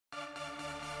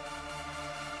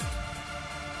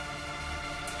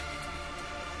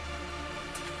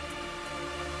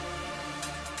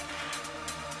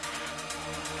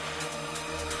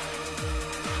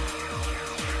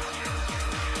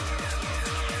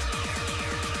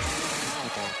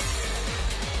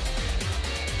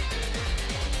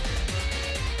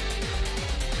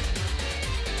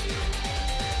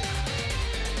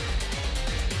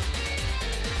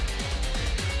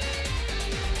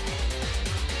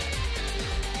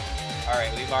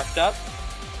Alright, we marked up.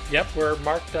 Yep, we're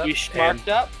marked up. We schmarked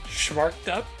up. Schmarked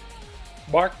up.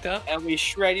 Marked up. And we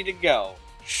ready to go.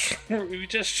 We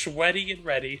just sweaty and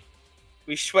ready.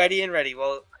 We sweaty and ready.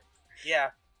 Well,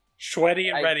 yeah. Sweaty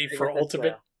and ready I for guess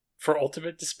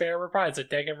Ultimate Despair Reprise, a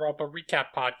Danganronpa recap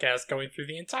podcast going through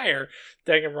the entire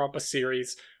Danganronpa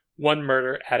series, one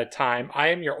murder at a time. I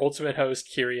am your ultimate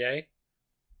host, Kyrie.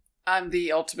 I'm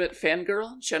the ultimate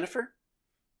fangirl, Jennifer.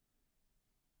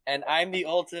 And I'm the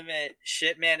ultimate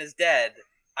shit man is dead.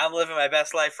 I'm living my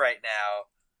best life right now.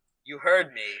 You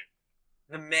heard me.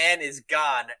 The man is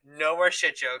gone. No more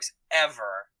shit jokes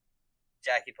ever.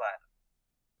 Jackie Platinum.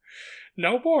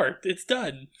 No more. It's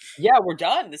done. Yeah, we're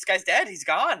done. This guy's dead. He's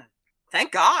gone.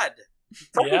 Thank God.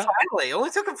 Yeah. Finally.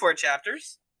 Only took him 4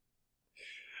 chapters.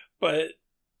 But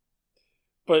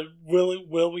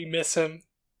will we miss him?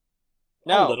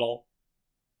 No. A little.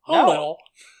 No. A little.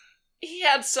 He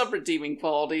had some redeeming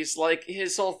qualities, like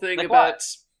his whole thing Like about... what?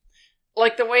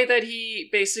 Like the way that he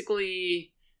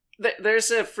basically... There's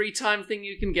a free time thing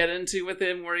you can get into with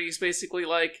him where he's basically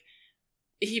like...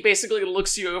 He basically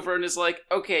looks you over and is like,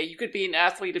 okay, you could be an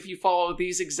athlete if you follow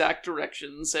these exact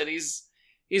directions. And he's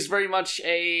very much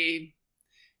a...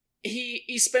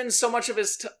 He spends so much of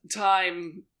his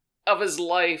time of his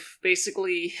life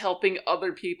basically helping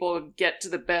other people get to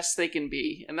the best they can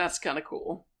be. And that's kind of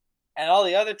cool. And all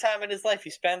the other time in his life he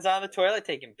spends on the toilet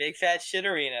taking big fat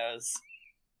shitterinos.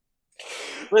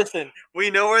 Listen,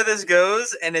 we know where this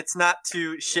goes, and it's not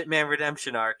to Shitman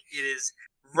Redemption arc. It is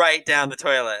right down the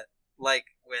toilet, like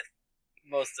with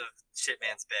most of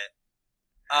Shitman's bit.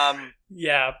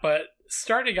 Yeah, but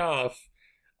starting off,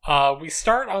 we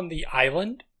start on the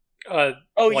island.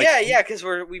 Because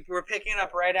we're picking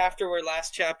up right after where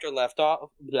last chapter left off.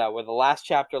 Yeah, where the last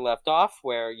chapter left off,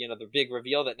 where the big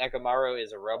reveal that Nekomaru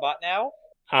is a robot now.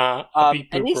 A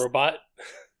beep boop robot.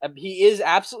 He is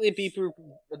absolutely a beep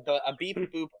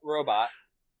boop robot.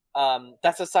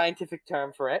 That's a scientific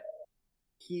term for it.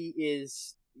 He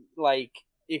is like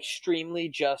extremely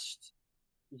just,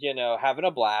 having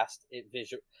a blast.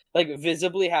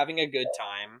 Visibly having a good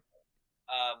time.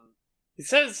 He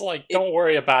says, don't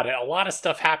worry about it. A lot of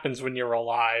stuff happens when you're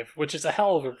alive, which is a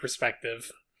hell of a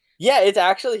perspective. Yeah, it's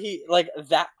actually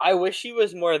that. I wish he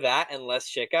was more that and less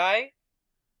shit guy.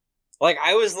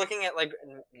 I was looking at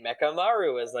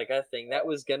Mechamaru as a thing that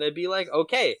was gonna be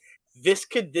okay, this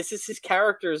is his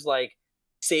character's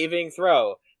saving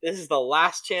throw. This is the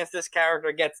last chance this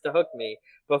character gets to hook me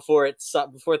before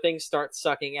things start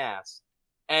sucking ass.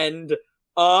 And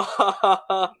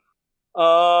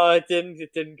it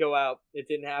didn't go out. It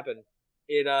didn't happen.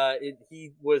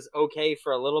 He was okay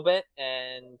for a little bit,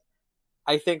 and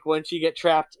I think once you get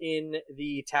trapped in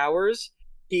the towers,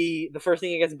 the first thing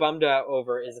he gets bummed out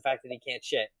over is the fact that he can't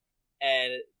shit.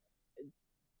 And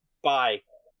bye.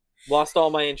 Lost all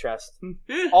my interest.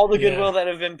 All the goodwill that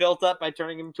have been built up by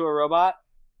turning him into a robot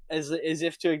as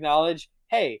if to acknowledge,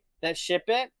 hey, that shit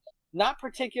bit, not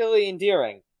particularly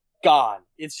endearing. Gone.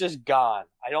 It's just gone.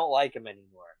 I don't like him anymore.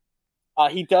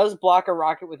 He does block a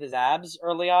rocket with his abs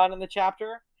early on in the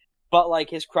chapter, but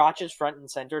his crotch is front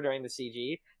and center during the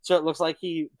CG, so it looks like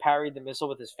he parried the missile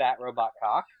with his fat robot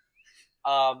cock.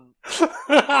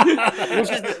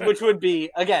 Which would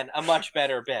be again a much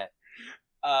better bit.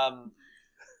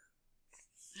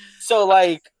 So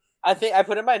I think I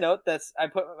put in my note I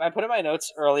put in my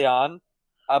notes early on,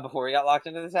 before we got locked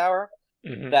into the tower,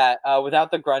 that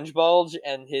without the grunge bulge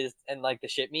and the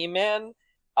shit meme man,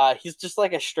 he's just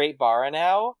a straight bara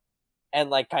now,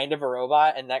 and kind of a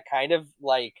robot, and that kind of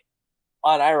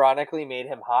unironically made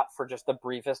him hot for just the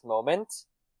briefest moment,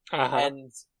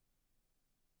 and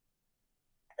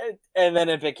then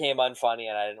it became unfunny,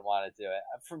 and I didn't want to do it.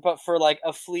 But for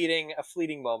a fleeting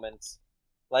moment,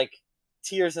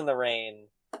 tears in the rain,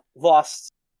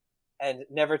 lost and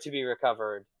never to be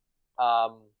recovered,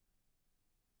 Nekomaru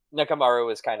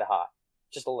was kind of hot,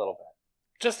 just a little bit.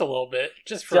 Just a little bit.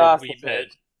 Just for a wee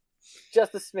bit.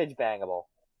 Just a smidge bangable.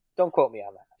 Don't quote me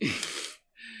on that.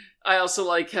 I also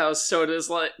like how Soda's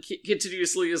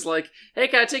continuously is hey,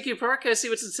 can I take you apart? Can I see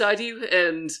what's inside you?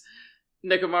 And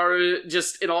Nekomaru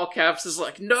just in all caps is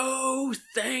no,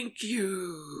 thank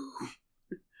you.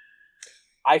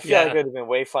 I feel like it would have been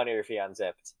way funnier if he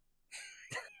unzipped.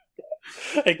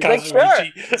 And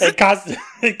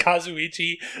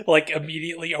Kazuichi,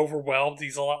 immediately overwhelmed.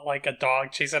 He's a lot like a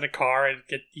dog chasing a car, and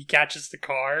he catches the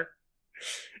car.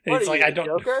 And What he's are you, I don't.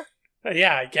 Joker?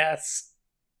 Yeah, I guess.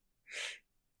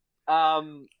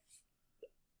 Yeah.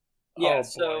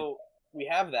 So we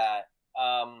have that.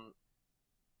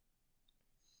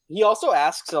 He also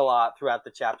asks a lot throughout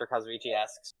the chapter. Kazuichi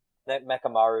asks that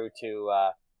Mechamaru to,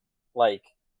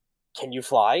 can you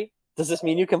fly? does this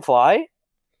mean you can fly?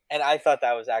 And I thought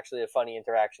that was actually a funny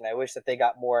interaction. I wish that they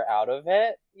got more out of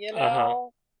it, you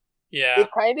know? Yeah. It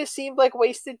kind of seemed like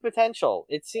wasted potential.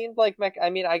 It seemed like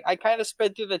I kind of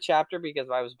sped through the chapter because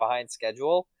I was behind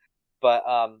schedule, but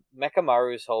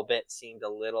Mechamaru's whole bit seemed a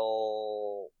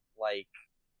little like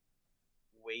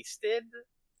wasted.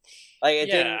 Like it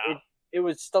Yeah. didn't. It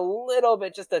was just a little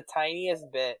bit, just the tiniest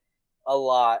bit, a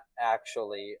lot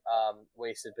actually.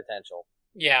 Wasted potential.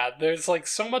 Yeah, there's like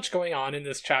so much going on in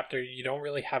this chapter. You don't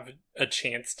really have a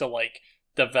chance to like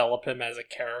develop him as a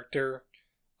character.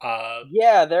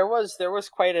 Yeah, there was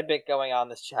quite a bit going on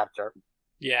this chapter.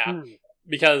 Yeah,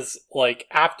 because like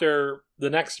after the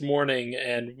next morning,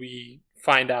 and we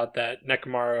find out that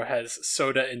Nekomaru has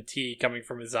soda and tea coming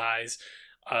from his eyes,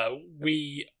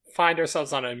 we find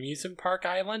ourselves on an amusement park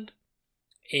island,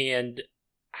 and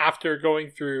after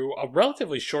going through a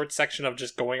relatively short section of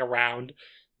just going around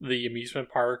the amusement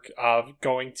park, of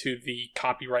going to the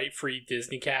copyright-free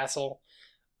Disney Castle,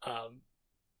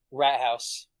 Rat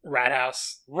House. Rat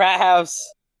House. Rat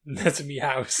House. That's a me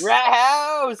house. Rat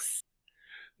House.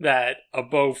 That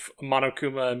both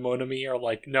Monokuma and Monami are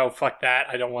like, no, fuck that.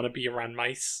 I don't want to be around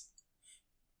mice.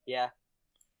 Yeah,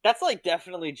 that's like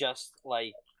definitely just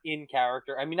like in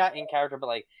character. I mean, not in character, but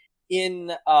like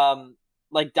in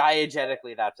like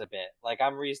diegetically, that's a bit. Like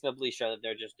I'm reasonably sure that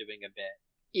they're just doing a bit.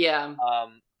 Yeah.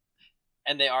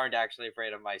 And they aren't actually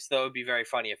afraid of mice. Though it would be very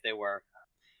funny if they were.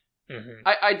 Mm-hmm.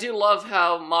 I do love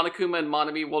how Monokuma and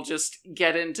Monami will just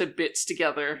get into bits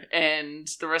together, and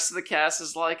the rest of the cast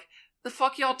is like, the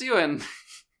fuck y'all doing?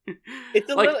 It's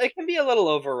a little. It can be a little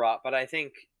overwrought, but I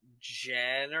think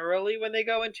generally when they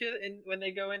go into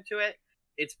it,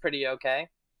 it's pretty okay.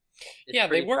 It's yeah,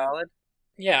 pretty they were solid.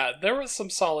 Yeah, there was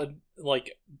some solid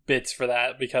like bits for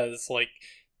that, because like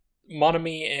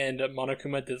Monami and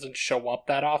Monokuma doesn't show up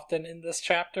that often in this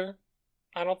chapter,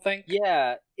 I don't think.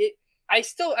 Yeah, I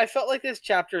felt like this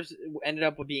chapter ended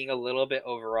up being a little bit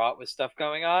overwrought with stuff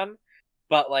going on,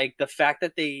 but like the fact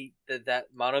that that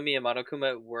Monomi and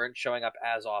Monokuma weren't showing up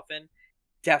as often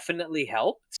definitely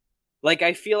helped. Like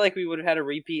I feel like we would have had a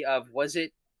repeat of was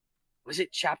it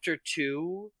chapter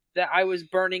 2 that I was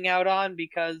burning out on,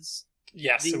 because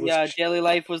Yes, the it was daily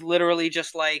life was literally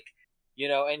just like,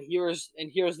 and here's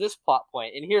this plot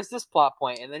point, and here's this plot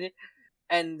point, and then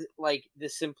and like the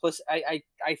simplicity.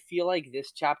 I feel like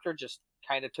this chapter just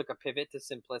kind of took a pivot to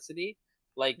simplicity.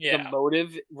 Like the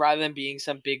motive, rather than being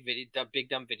some big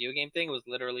dumb video game thing, was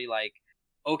literally like,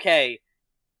 okay,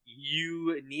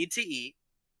 you need to eat,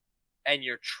 and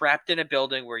you're trapped in a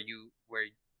building where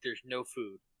there's no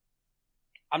food.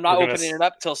 I'm not opening it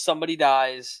up till somebody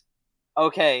dies.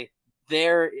 Okay,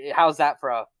 how's that for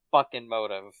a fucking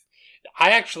motive?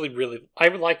 I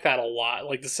would like that a lot,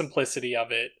 like the simplicity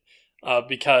of it,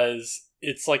 because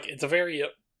it's like it's a very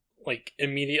like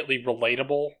immediately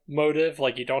relatable motive.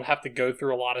 Like you don't have to go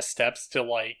through a lot of steps to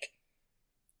like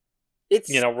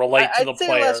relate to the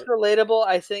player. Less relatable.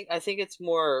 I think it's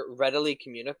more readily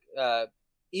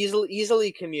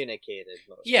easily communicated.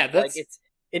 Mostly. Yeah, that's like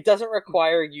it doesn't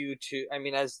require you to. I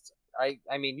mean,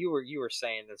 you were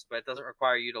saying this, but it doesn't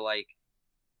require you to like.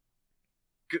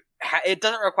 It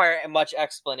doesn't require much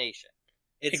explanation.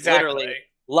 It's literally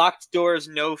locked doors,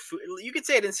 no food. You could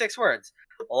say it in 6 words: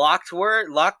 locked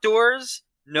doors,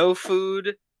 no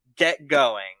food, get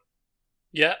going.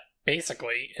 Yeah,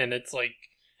 basically, and it's like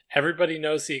everybody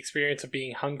knows the experience of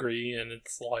being hungry, and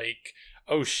it's like,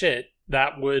 oh shit,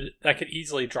 that could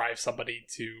easily drive somebody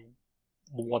to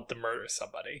want to murder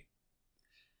somebody.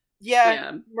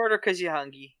 Yeah. Murder because you're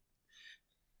hungry.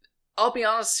 I'll be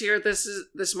honest here,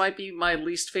 this might be my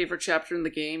least favorite chapter in the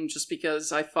game, just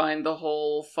because I find the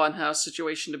whole funhouse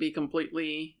situation to be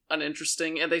completely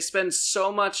uninteresting, and they spend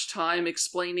so much time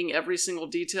explaining every single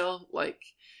detail. Like,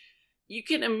 you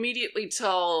can immediately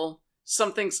tell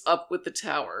something's up with the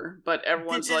tower, but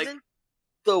everyone's like...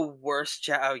 the worst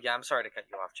oh yeah, I'm sorry to cut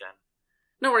you off, Jen.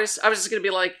 No worries, I was just gonna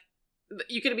be like,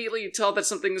 you can immediately tell that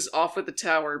something's off with the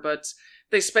tower, but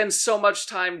they spend so much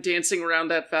time dancing around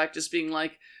that fact, just being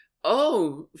like,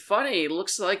 oh, funny,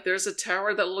 looks like there's a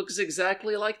tower that looks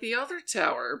exactly like the other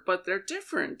tower, but they're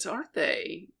different, aren't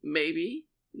they? Maybe.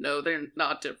 No, they're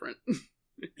not different.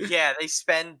 Yeah, they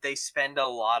spend a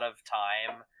lot of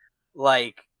time,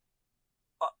 like,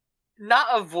 not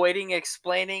avoiding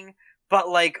explaining, but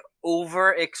like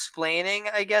over-explaining,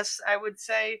 I guess I would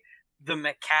say, the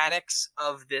mechanics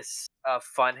of this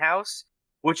funhouse,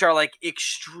 which are like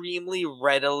extremely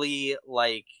readily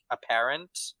like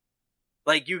apparent.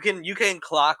 Like you can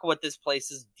clock what this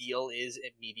place's deal is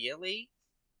immediately,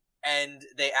 and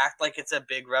they act like it's a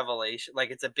big revelation.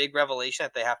 Like it's a big revelation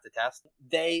that they have to test.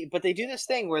 But they do this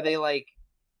thing where they like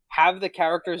have the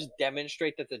characters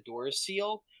demonstrate that the doors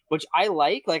seal, which I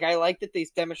like. Like, I like that they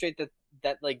demonstrate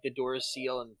that like the doors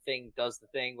seal and the thing does the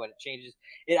thing when it changes.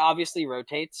 It obviously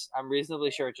rotates. I'm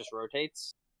reasonably sure it just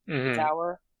rotates the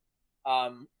tower.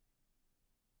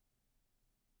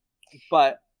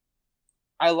 But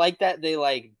I like that they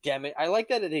I like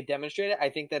that they demonstrate it. I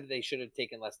think that they should have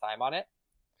taken less time on it.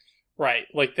 Right,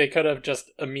 like they could have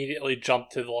just immediately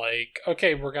jumped to like,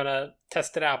 okay, we're gonna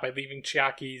test it out by leaving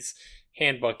Chiaki's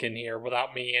handbook in here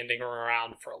without me handing her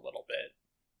around for a little bit.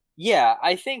 Yeah,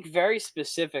 I think very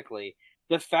specifically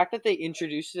the fact that they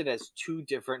introduced it as two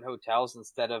different hotels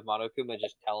instead of Monokuma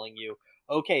just telling you,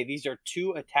 okay, these are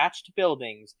two attached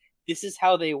buildings. This is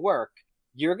how they work.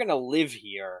 You're gonna live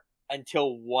here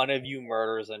until one of you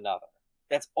murders another.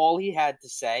 That's all he had to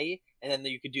say, and then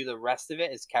you could do the rest of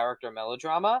it as character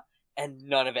melodrama, and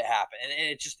none of it happened.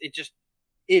 And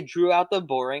it drew out the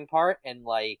boring part and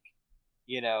like,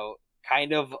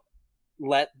 kind of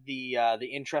let the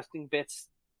interesting bits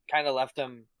kind of left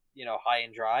them, high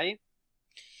and dry.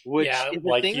 Which is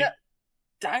the thing that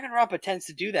Danganronpa tends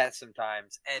to do that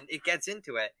sometimes, and it gets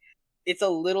into it. It's a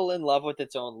little in love with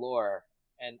its own lore,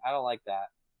 and I don't like that.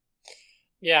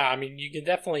 Yeah, I mean, you can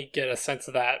definitely get a sense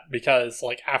of that because,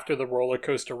 like, after the roller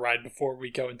coaster ride, before we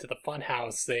go into the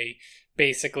funhouse, they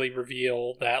basically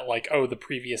reveal that, like, oh, the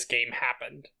previous game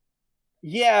happened.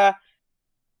 Yeah,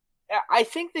 I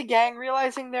think the gang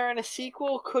realizing they're in a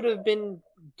sequel could have been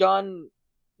done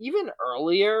even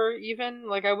earlier. Even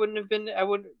like I would,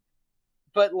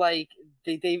 but like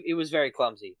it was very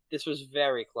clumsy. This was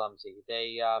very clumsy.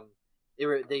 They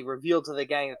revealed to the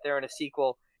gang that they're in a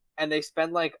sequel. And they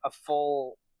spend like a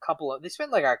couple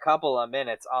of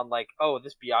minutes on like, oh,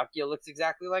 this Byakuya looks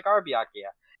exactly like our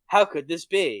Byakuya. How could this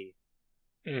be?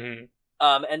 Mm-hmm.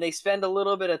 And they spend a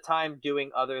little bit of time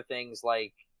doing other things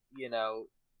like,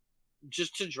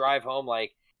 just to drive home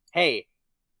like, hey,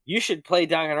 you should play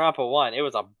Danganronpa 1. It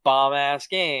was a bomb-ass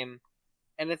game.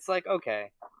 And it's like,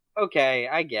 okay,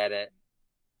 I get it.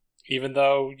 Even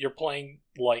though you're playing,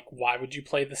 like, why would you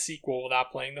play the sequel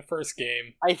without playing the first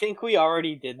game? I think we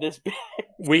already did this bit.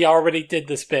 We already did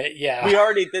this bit, yeah. We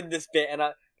already did this bit, and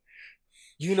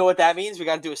you know what that means? We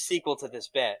gotta do a sequel to this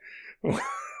bit.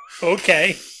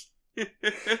 Okay.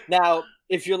 Now,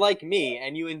 if you're like me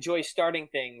and you enjoy starting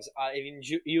things,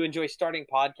 if you enjoy starting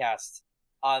podcasts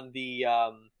on the,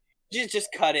 just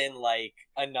cut in like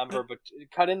a number, but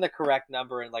cut in the correct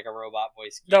number in like a robot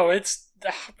voice. No, it's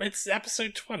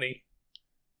episode 20.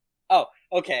 Oh,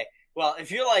 okay. Well,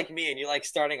 if you're like me and you like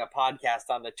starting a podcast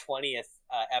on the 20th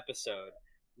episode,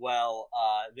 well,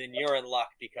 then you're in luck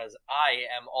because I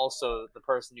am also the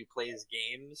person who plays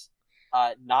games,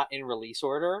 not in release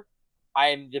order.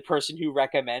 I'm the person who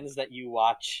recommends that you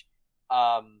watch,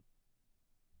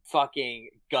 fucking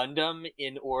Gundam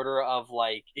in order of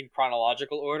like in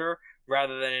chronological order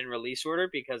rather than in release order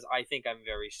because I think I'm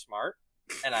very smart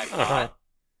and I'm not.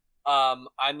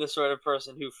 I'm the sort of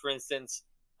person who, for instance,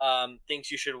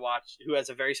 thinks you should watch, who has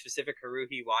a very specific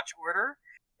Haruhi watch order,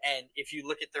 and if you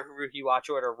look at the Haruhi watch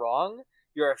order wrong,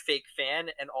 you're a fake fan,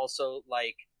 and also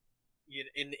like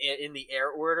in the air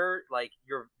order, like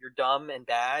you're dumb and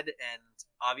bad, and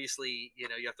obviously you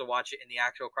have to watch it in the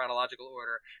actual chronological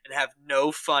order and have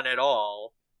no fun at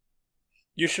all.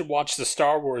 You should watch the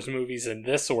Star Wars movies in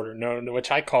this order,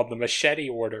 which I called the machete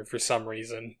order for some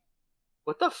reason.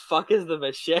 What the fuck is the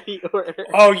machete order?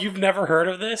 Oh, you've never heard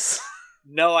of this?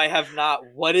 No, I have not.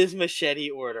 What is machete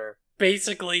order?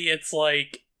 Basically, it's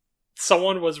like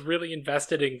someone was really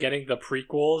invested in getting the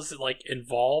prequels like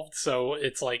involved, so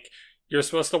it's like you're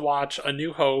supposed to watch A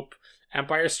New Hope,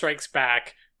 Empire Strikes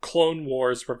Back, Clone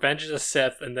Wars, Revenge of the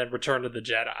Sith, and then Return of the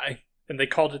Jedi. And they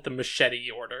called it the machete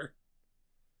order.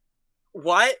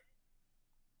 What?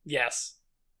 Yes.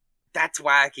 That's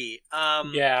wacky.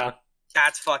 Yeah.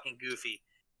 That's fucking goofy.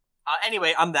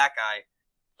 Anyway, I'm that guy.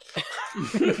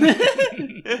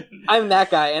 I'm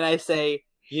that guy, and I say,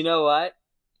 you know what?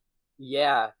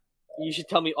 Yeah, you should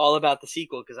tell me all about the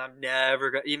sequel because I'm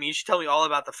never gonna. I mean, you should tell me all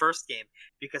about the first game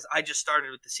because I just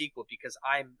started with the sequel because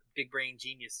I'm a big brain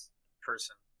genius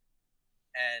person,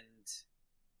 and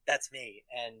that's me.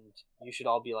 And you should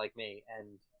all be like me.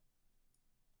 And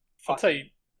I'll tell you,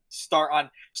 start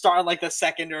on like the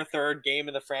second or third game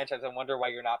in the franchise and wonder why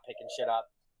you're not picking shit up.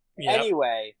 Yep.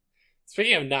 Anyway,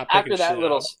 speaking of not picking shit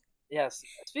up. Yes.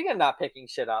 Speaking of not picking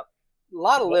shit up, a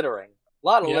lot of littering. A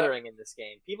lot of littering in this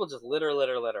game. People just litter.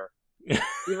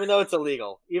 Even though it's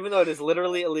illegal. Even though it is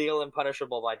literally illegal and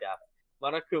punishable by death.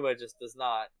 Monokuma just does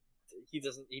not. He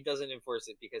doesn't enforce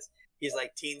it because he's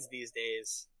like teens these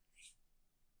days.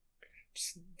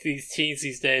 These teens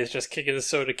these days just kicking a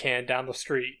soda can down the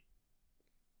street.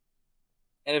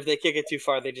 And if they kick it too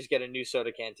far, they just get a new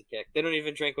soda can to kick. They don't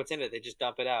even drink what's in it. They just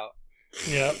dump it out.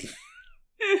 Yep.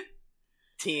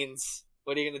 Teens.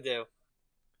 What are you going to do?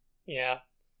 Yeah.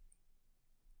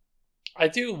 I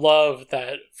do love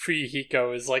that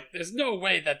Fuyuhiko is like, there's no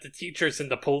way that the teachers and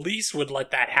the police would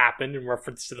let that happen in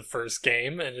reference to the first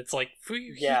game. And it's like,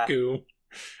 Fuyuhiko,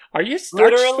 are you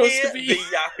Literally, supposed to be?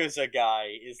 The Yakuza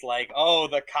guy is like, oh,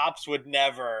 the cops would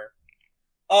never.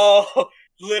 Oh,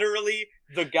 literally,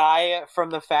 the guy from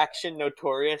the faction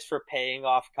notorious for paying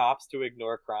off cops to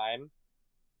ignore crime.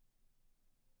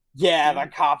 Yeah, the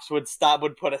cops would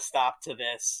put a stop to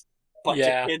this. Bunch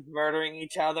of kids murdering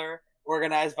each other,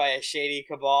 organized by a shady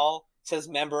cabal, says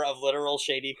member of literal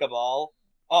shady cabal.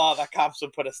 Oh, the cops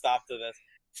would put a stop to this.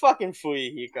 Fucking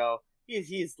Fuyuhiko.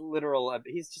 He's literal,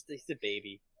 he's a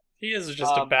baby. He is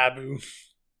just a babu.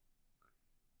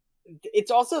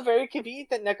 It's also very convenient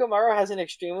that Nekomaru has an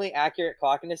extremely accurate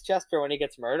clock in his chest for when he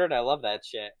gets murdered. I love that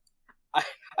shit.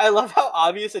 I love how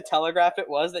obvious a telegraph it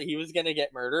was that he was going to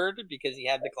get murdered because he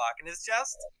had the clock in his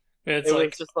chest. It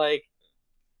was just like,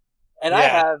 and I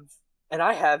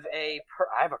have a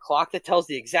clock that tells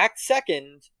the exact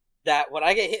second that when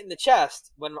I get hit in the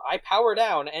chest, when I power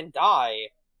down and die,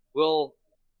 will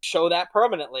show that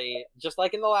permanently, just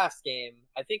like in the last game.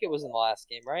 I think it was in the last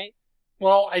game, right?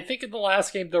 Well, I think in the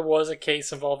last game there was a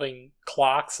case involving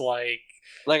clocks, like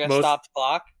a stopped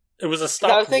clock. It was a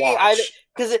stopped watch.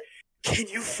 Because can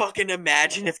you fucking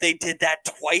imagine if they did that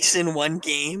twice in one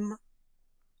game?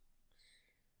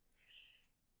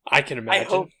 I can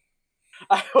imagine.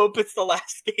 I hope it's the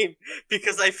last game,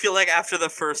 because I feel like after the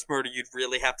first murder, you'd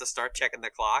really have to start checking the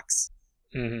clocks.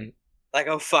 Mm-hmm. Like,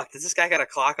 oh fuck, does this guy got a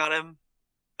clock on him?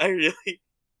 I really...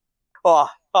 Oh,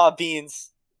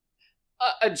 beans.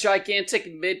 A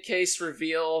gigantic mid-case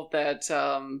reveal that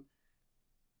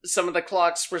some of the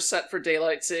clocks were set for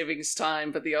daylight savings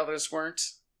time, but the others weren't.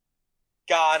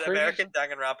 God, American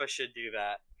Danganronpa should do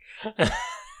that.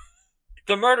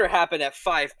 The murder happened at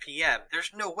 5 p.m.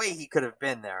 There's no way he could have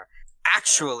been there.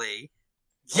 Actually,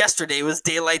 yesterday was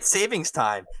daylight savings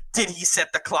time. Did he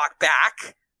set the clock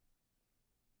back?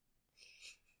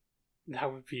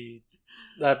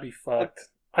 That'd be fucked.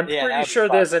 I'm pretty sure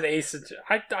there's an Ace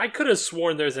Attorney. I could have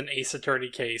sworn there's an Ace Attorney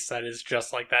case that is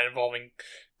just like that, involving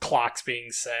clocks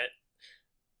being set.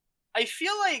 I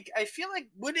feel like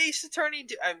would Ace Attorney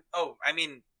do?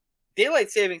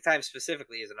 Daylight saving time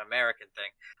specifically is an American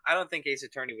thing. I don't think Ace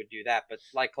Attorney would do that, but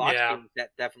like clocks,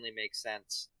 that definitely makes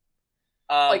sense.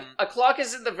 Like a clock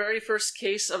is in the very first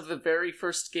case of the very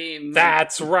first game.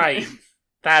 That's right.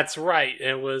 That's right.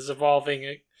 It was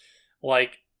involving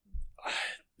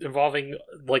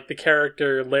the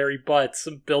character Larry Butts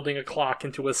building a clock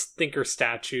into a stinker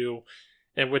statue,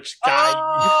 in which guy.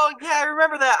 Oh yeah, I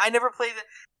remember that. I never played it.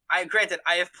 Granted,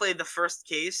 I have played the first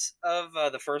case of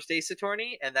the first Ace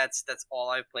Attorney, and that's all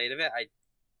I've played of it.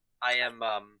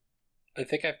 I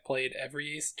think I've played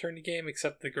every Ace Attorney game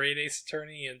except the Great Ace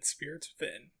Attorney and Spirits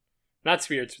Within. Not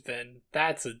Spirits Within.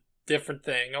 That's a different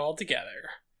thing altogether.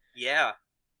 Yeah.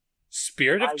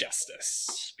 Spirit of Justice.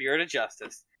 Spirit of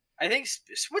Justice. I think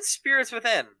what's Spirits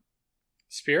Within?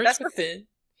 Spirits Within.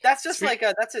 That's just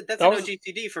that's an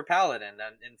OGTD for Paladin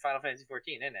in Final Fantasy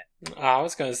XIV, isn't it? I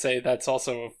was gonna say that's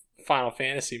also a Final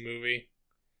Fantasy movie.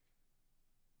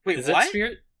 Wait, is what? It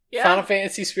Spirit? Yeah. Final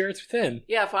Fantasy Spirits Within.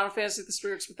 Yeah, Final Fantasy: The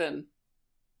Spirits Within.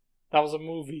 That was a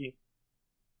movie.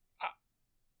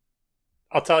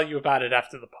 I'll tell you about it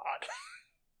after the pod.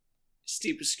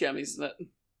 Steve Buscemi's in it.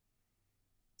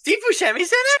 Steve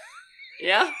Buscemi's in it?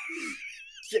 Yeah.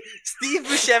 Steve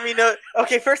Buscemi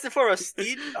okay, first and foremost,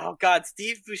 Steve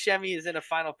Buscemi is in a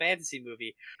Final Fantasy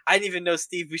movie. I didn't even know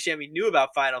Steve Buscemi knew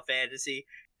about Final Fantasy.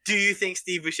 Do you think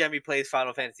Steve Buscemi plays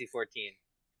Final Fantasy XIV?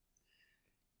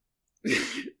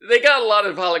 They got a lot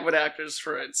of Hollywood actors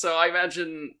for it, so I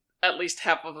imagine at least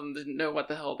half of them didn't know what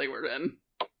the hell they were in.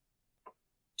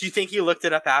 Do you think he looked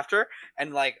it up after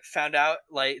and found out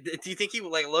do you think he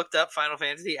looked up Final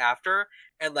Fantasy after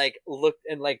and looked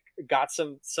and got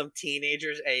some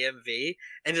teenagers AMV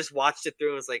and just watched it through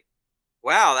and was like,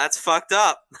 wow, that's fucked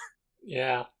up.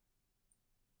 Yeah.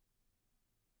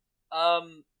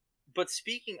 But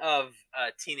speaking of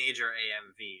teenager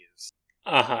AMVs.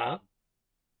 Uh-huh.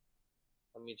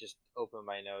 Let me just open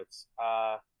my notes.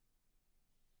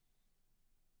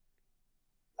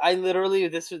 I literally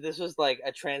this was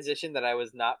a transition that I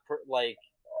was not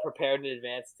prepared in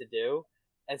advance to do,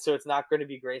 and so it's not going to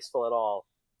be graceful at all.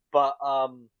 But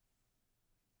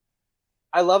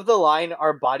I love the line,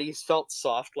 "Our bodies felt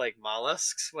soft like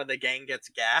mollusks when the gang gets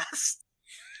gassed,"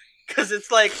 Because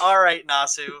it's like, all right,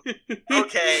 Nasu,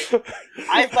 okay.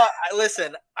 I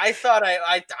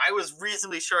was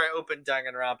reasonably sure I opened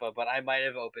Danganronpa, but I might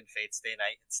have opened Fate Stay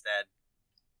Night instead.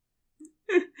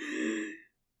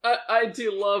 I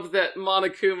do love that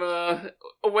Monokuma,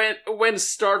 when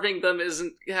starving them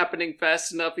isn't happening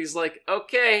fast enough, he's like,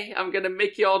 okay, I'm gonna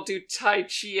make y'all do Tai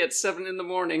Chi at 7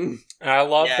 a.m. I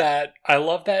love that. I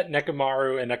love that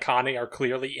Nekomaru and Akane are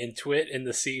clearly into it in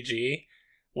the CG.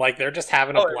 Like, they're just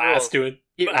having a blast doing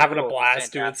some... having a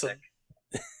blast doing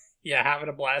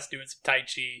some Tai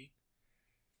Chi.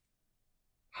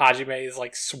 Hajime is,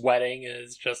 like, sweating and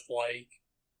is just, like,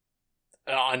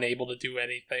 unable to do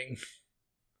anything.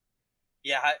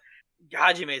 Yeah,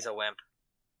 Hajime's a wimp.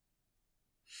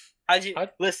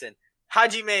 Listen,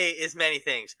 Hajime is many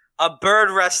things. A bird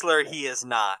wrestler, he is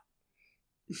not.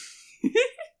 The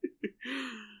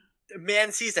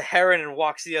man sees a heron and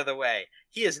walks the other way.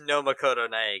 He is no Makoto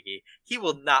Naegi. He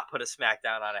will not put a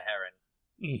smackdown on a heron.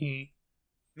 Mm-hmm.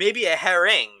 Maybe a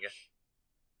herring,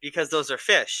 because those are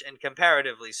fish and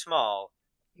comparatively small.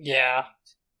 Yeah,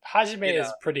 Hajime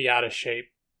is pretty out of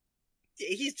shape.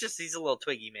 He's a little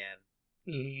twiggy man.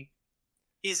 Mm-hmm.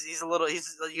 He's a little. You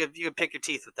can pick your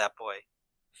teeth with that boy.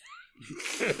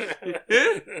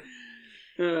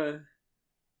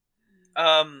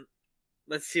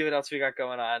 Let's see what else we got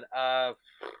going on.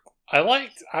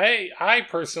 I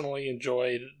personally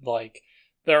enjoyed, like,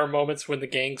 there are moments when the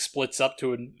gang splits up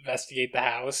to investigate the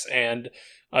house, and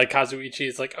Kazuichi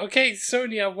is like, okay,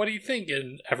 Sonia, what do you think?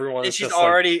 And everyone is just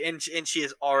already and she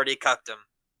has already cucked him.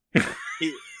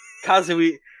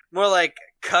 Kazui, more like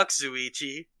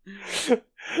Kuckzuichi.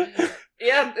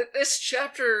 Yeah, this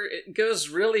chapter goes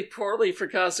really poorly for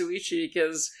Kazuichi,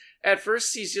 because at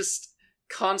first he's just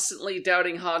constantly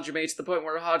doubting Hajime to the point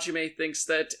where Hajime thinks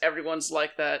that everyone's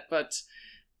like that, but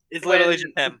it's literally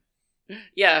just him.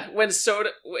 Yeah, when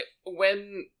Kazuichi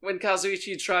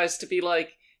tries to be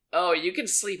like, oh, you can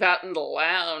sleep out in the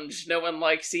lounge, no one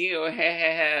likes you,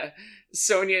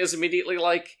 Sonia is immediately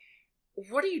like,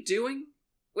 what are you doing?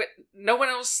 No one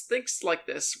else thinks like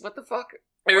this. What the fuck?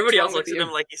 Everybody else looks at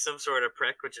him like he's some sort of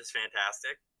prick, which is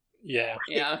fantastic. Yeah.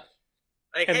 Yeah.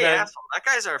 Like, and hey, asshole, that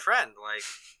guy's our friend. Like,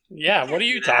 yeah, what are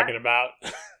you talking about?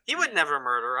 He would never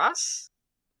murder us.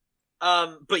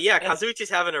 But yeah, Kazuichi's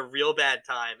having a real bad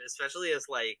time, especially as,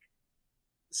 like,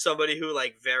 somebody who,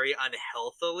 like, very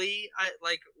unhealthily,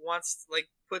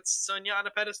 puts Sonia on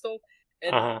a pedestal.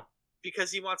 And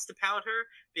because he wants to pound her,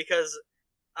 because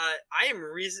I am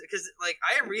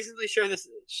reasonably sure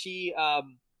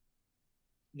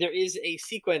there is a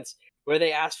sequence where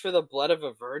they ask for the blood of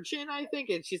a virgin, I think,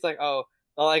 and she's like, oh,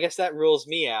 well, I guess that rules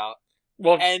me out.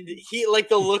 Well, and he, like,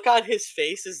 the look on his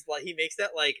face is like, he makes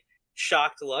that, like,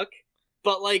 shocked look,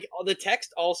 but, like, the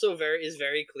text also is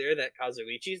very clear that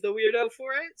Kazuichi's the weirdo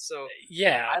for it, so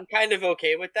yeah, I'm kind of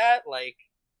okay with that, like,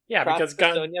 yeah, because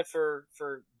Sonya for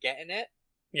getting it.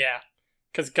 Yeah,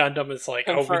 because Gundam is like,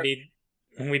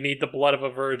 we need the blood of a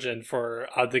virgin for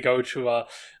to go to a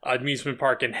amusement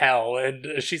park in hell,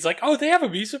 and she's like, oh, they have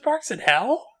amusement parks in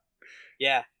hell?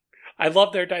 Yeah. I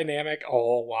love their dynamic a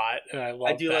whole lot, and I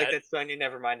like that Sonya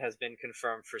Nevermind has been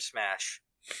confirmed for Smash.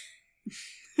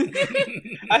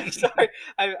 I'm sorry.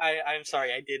 I'm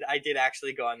sorry. I did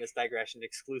actually go on this digression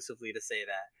exclusively to say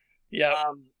that. Yeah.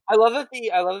 I love that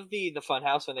the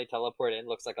funhouse when they teleport in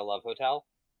looks like a love hotel.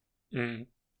 Mm.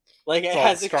 Like, it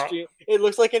has it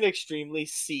looks like an extremely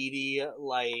seedy,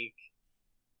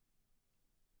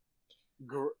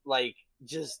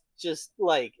 just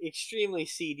extremely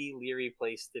seedy, leery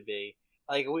place to be.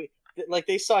 Like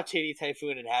they saw Titty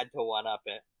Typhoon and had to one up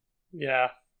it. Yeah.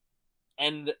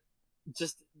 And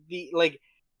just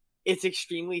it's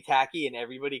extremely tacky, and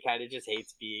everybody kind of just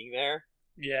hates being there.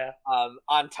 Yeah.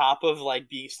 On top of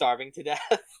being starving to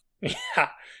death. Yeah.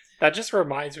 That just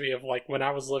reminds me of, when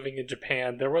I was living in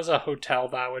Japan, there was a hotel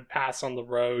that I would pass on the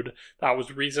road that I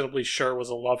was reasonably sure was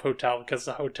a love hotel because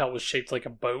the hotel was shaped like a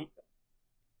boat.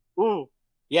 Ooh.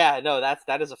 Yeah, no,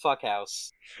 that is a fuck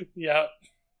house. Yep.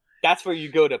 That's where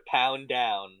you go to pound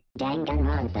down.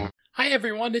 Hi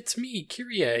everyone, it's me,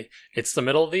 Kyrie. It's the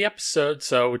middle of the episode,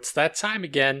 so it's that time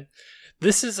again.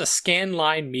 This is a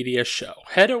Scanline Media show.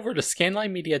 Head over to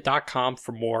scanlinemedia.com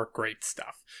for more great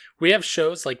stuff. We have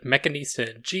shows like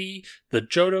Mechanista and G, The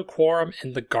Johto Quorum,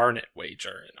 and The Garnet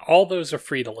Wager, and all those are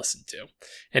free to listen to.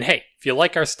 And hey, if you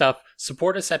like our stuff,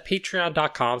 support us at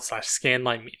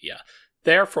patreon.com/scanlinemedia.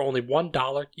 There, for only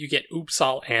 $1, you get Oops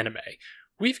All Anime.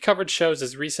 We've covered shows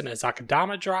as recent as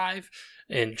Akadama Drive,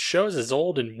 and shows as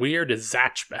old and weird as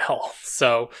Zatch Bell.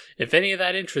 So, if any of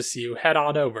that interests you, head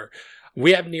on over.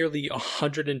 We have nearly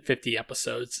 150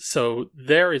 episodes, so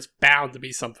there is bound to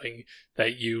be something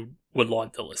that you would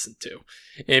want to listen to.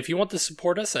 And if you want to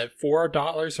support us at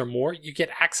 $4 or more, you get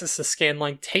access to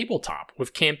Scanline Tabletop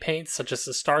with campaigns such as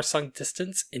The Star-Sung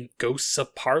Distance and Ghosts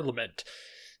of Parliament.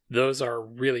 Those are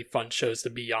really fun shows to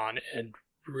be on and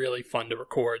really fun to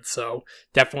record, so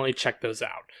definitely check those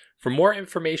out. For more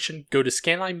information, go to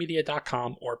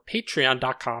scanlinemedia.com or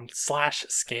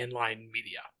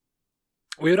patreon.com/scanlinemedia.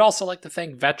 We would also like to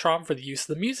thank Vetron for the use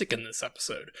of the music in this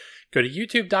episode. Go to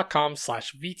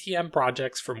youtube.com/VTM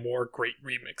Projects for more great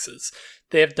remixes.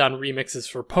 They have done remixes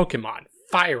for Pokemon,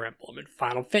 Fire Emblem, and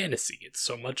Final Fantasy, and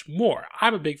so much more.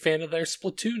 I'm a big fan of their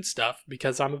Splatoon stuff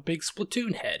because I'm a big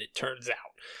Splatoon head, it turns out.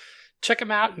 Check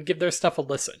them out and give their stuff a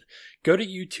listen. Go to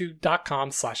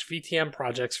youtube.com/VTM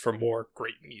Projects for more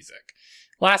great music.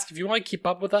 Last, if you want to keep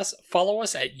up with us, follow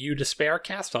us at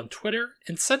UDespairCast on Twitter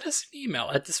and send us an email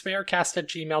at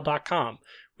despaircast@gmail.com.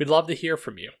 We'd love to hear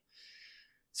from you.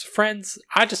 So friends,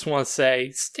 I just want to say,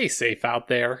 stay safe out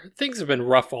there. Things have been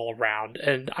rough all around,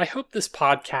 and I hope this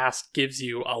podcast gives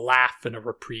you a laugh and a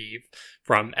reprieve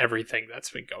from everything that's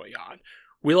been going on.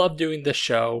 We love doing this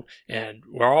show, and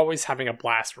we're always having a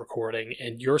blast recording,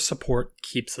 and your support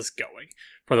keeps us going.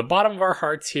 From the bottom of our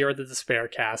hearts here at the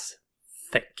Despaircast,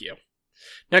 thank you.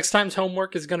 Next time's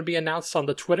homework is going to be announced on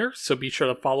the Twitter, so be sure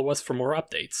to follow us for more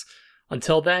updates.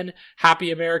 Until then,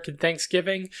 happy American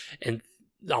Thanksgiving, and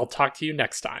I'll talk to you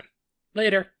next time.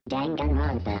 Later.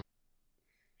 Monokuma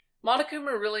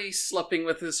really slipping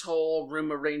with this whole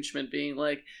room arrangement, being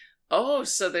like, oh,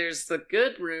 so there's the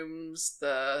good rooms,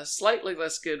 the slightly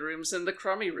less good rooms, and the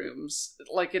crummy rooms.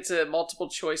 Like it's a multiple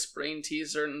choice brain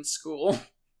teaser in school.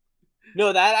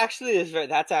 No, that's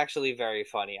actually very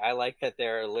funny. I like that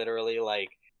they're literally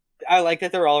I like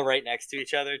that they're all right next to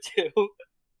each other too.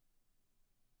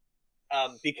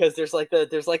 Because there's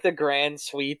the grand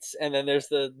suites, and then there's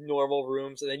the normal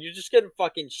rooms, and then you just get a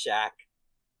fucking shack.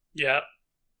 Yeah.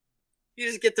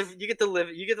 You get to live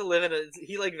in a,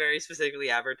 he very specifically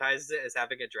advertises it as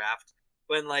having a draft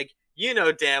when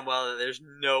damn well that there's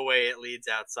no way it leads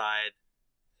outside.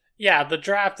 Yeah, the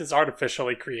draft is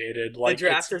artificially created. The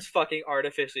draft is fucking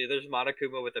artificially. There's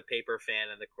Monokuma with a paper fan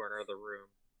in the corner of the room.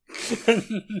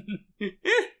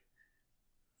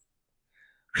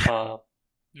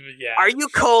 Yeah. Are you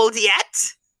cold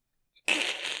yet?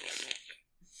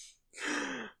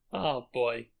 Oh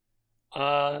boy.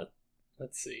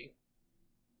 Let's see.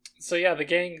 So yeah, the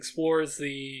gang explores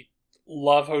the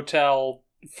Love Hotel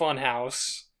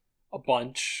funhouse a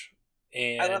bunch,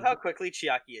 and I love how quickly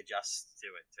Chiaki adjusts to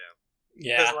it too.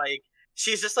 Yeah, because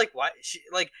she's just what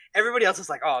everybody else is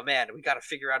oh man, we got to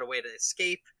figure out a way to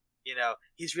escape.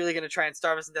 He's really gonna try and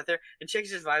starve us to death there, and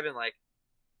Chiaki's just vibing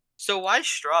so why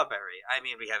strawberry? I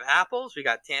mean, we have apples, we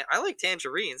got I like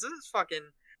tangerines. This is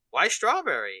fucking why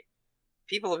strawberry?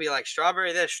 People will be like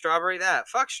strawberry this, strawberry that.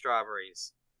 Fuck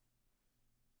strawberries.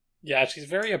 Yeah, she's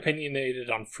very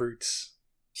opinionated on fruits.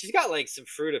 She's got some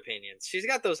fruit opinions. She's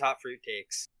got those hot fruit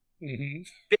takes. Mm-hmm.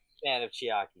 Big fan of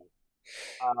Chiaki.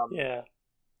 Yeah.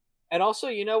 And also,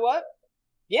 you know what?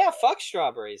 Yeah, fuck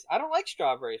strawberries. I don't like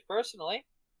strawberries personally.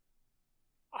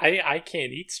 I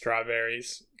can't eat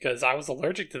strawberries because I was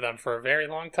allergic to them for a very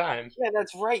long time. Yeah,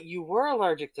 that's right. You were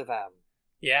allergic to them.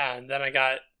 Yeah, and then I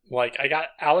got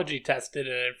allergy tested,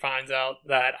 and it finds out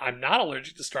that I'm not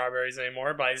allergic to strawberries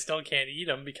anymore, but I still can't eat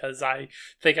them because I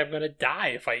think I'm going to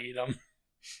die if I eat them.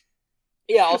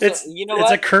 Yeah, also, it's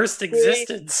what? a cursed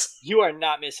existence. You are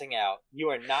not missing out. You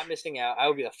are not missing out. I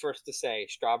will be the first to say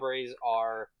strawberries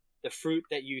are the fruit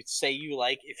that you say you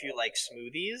like if you like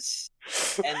smoothies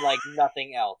and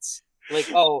nothing else.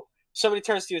 Somebody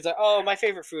turns to you and is oh, my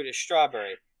favorite fruit is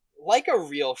strawberry. Like a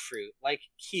real fruit, like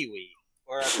kiwi.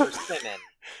 Or a persimmon,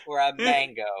 or a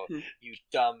mango, you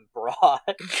dumb broad.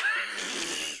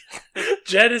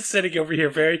 Jen is sitting over here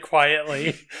very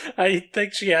quietly. I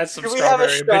think she has some strawberry. Do we have a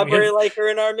strawberry liker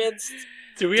in our midst?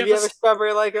 Do we have a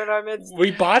strawberry liker in our midst?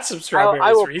 We bought some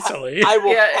strawberries recently. I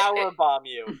will powerbomb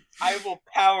you. I will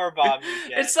powerbomb you,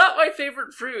 Jen. It's not my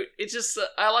favorite fruit. It's just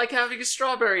I like having a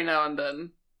strawberry now and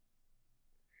then.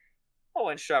 Oh,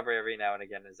 and strawberry every now and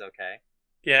again is okay.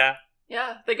 Yeah.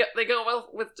 Yeah, they go well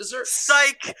with dessert.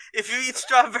 Psych! If you eat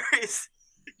strawberries,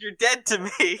 you're dead to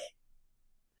me.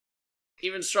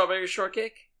 Even strawberry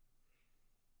shortcake?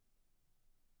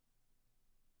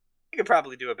 You could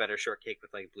probably do a better shortcake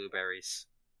with blueberries.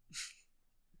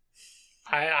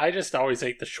 I just always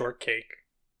ate the shortcake.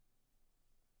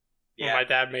 Yeah. When my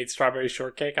dad made strawberry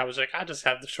shortcake, I was like, I just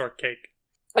have the shortcake.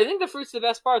 I think the fruit's the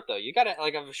best part, though. You gotta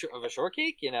of a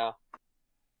shortcake,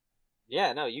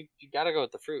 Yeah, no, you gotta go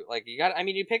with the fruit.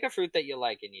 You pick a fruit that you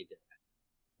like and you do it.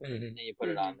 and you put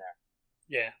it on there.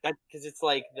 Yeah. Because it's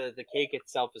like the cake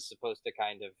itself is supposed to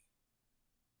kind of...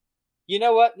 You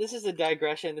know what? This is a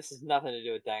digression. This has nothing to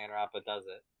do with Danganronpa, does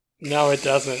it? No, it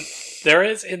doesn't. There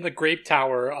is in the Grape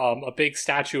Tower a big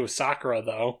statue of Sakura,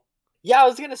 though. Yeah, I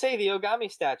was gonna say the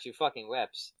Ogami statue fucking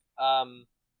whips.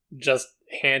 Just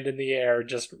hand in the air,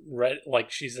 just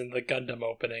like she's in the Gundam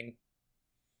opening.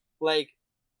 Like,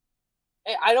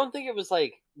 I don't think it was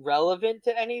like relevant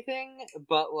to anything,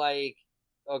 but like,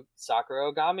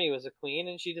 Sakura Ogami was a queen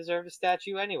and she deserved a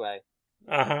statue anyway.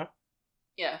 Uh-huh.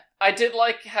 Yeah. I did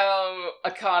like how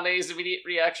Akane's immediate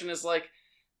reaction is like,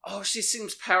 oh, she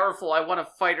seems powerful, I want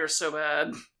to fight her so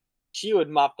bad. She would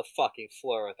mop the fucking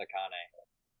floor with Akane.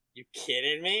 You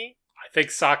kidding me? I think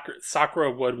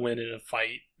Sakura would win in a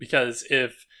fight, because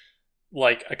if,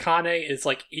 like, Akane is,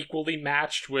 like, equally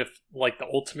matched with, like, the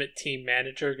ultimate team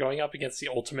manager going up against the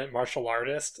ultimate martial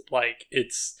artist, like,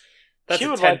 that's she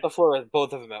would wipe the floor with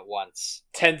both of them at once.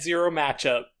 10-0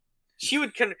 matchup. She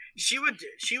would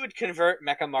convert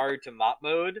Mechamaru to mop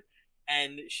mode,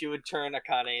 and she would turn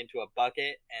Akane into a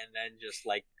bucket, and then just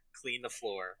like clean the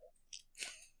floor.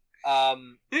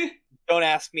 Don't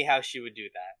ask me how she would do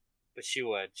that, but she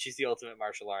would. She's the ultimate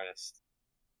martial artist.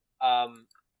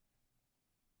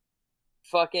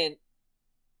 Fucking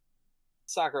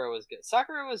Sakura was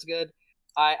good.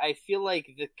 I feel like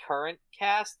the current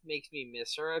cast makes me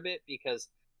miss her a bit, because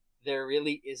there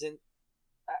really isn't,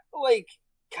 like,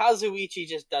 Kazuichi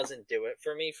just doesn't do it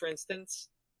for me, for instance.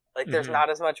 Like, there's not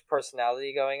as much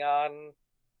personality going on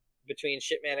between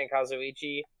Shipman and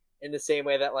Kazuichi, in the same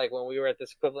way that, like, when we were at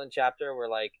this equivalent chapter, we're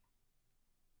like,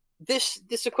 this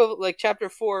equivalent, like, chapter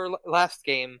 4 last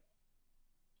game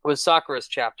was Sakura's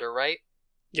chapter, right?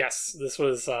 Yes, this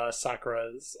was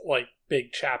Sakura's, like,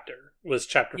 big chapter, was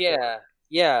chapter 4.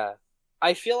 Yeah.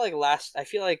 I feel like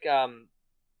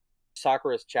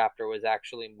Sakura's chapter was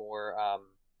actually more,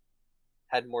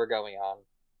 had more going on.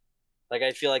 Like,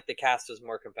 I feel like the cast was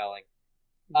more compelling.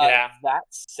 Yeah. That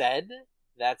said,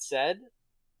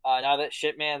 now that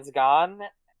Shipman's gone,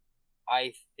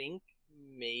 I think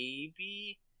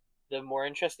maybe the more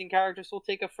interesting characters will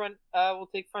take front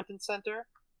and center.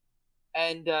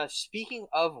 And speaking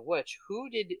of which, who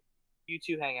did you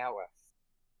two hang out with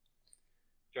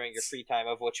during your free time?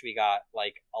 Of which we got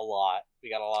like a lot. We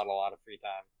got a lot of free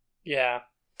time. Yeah.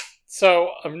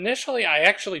 So initially, I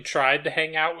actually tried to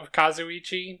hang out with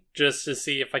Kazuichi just to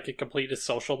see if I could complete his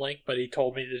social link, but he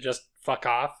told me to just fuck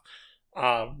off.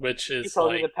 Which is, he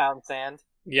told me to pound sand.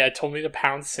 Yeah, he told me to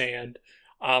pound sand.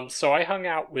 So I hung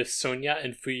out with Sonia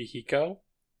and Fuyuhiko.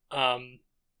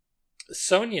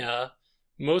 Sonia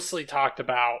mostly talked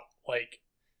about, like,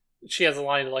 she has a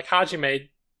line like, Hajime,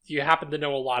 you happen to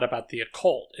know a lot about the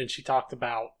occult, and she talked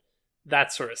about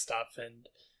that sort of stuff, and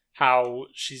how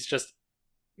she's just,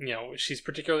 she's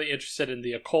particularly interested in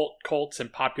the occult, cults,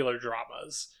 and popular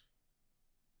dramas.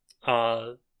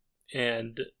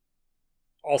 And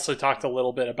also talked a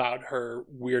little bit about her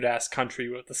weird-ass country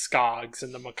with the Skogs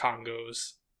and the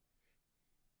Makongos.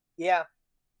 Yeah.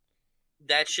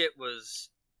 That shit was...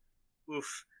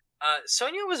 oof.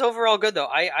 Sonia was overall good, though.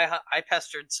 I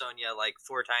pestered Sonia like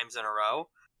 4 times in a row.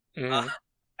 Mm-hmm.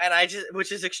 And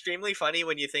which is extremely funny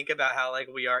when you think about how, like,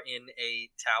 we are in a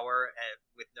tower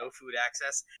with no food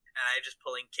access, and I'm just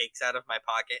pulling cakes out of my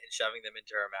pocket and shoving them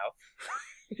into her mouth.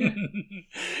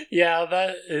 Yeah,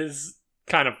 that is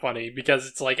kind of funny, because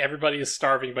it's like everybody is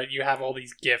starving, but you have all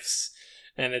these gifts,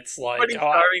 and it's like... Everybody's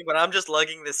starving, but I'm just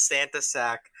lugging this Santa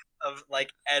sack of, like,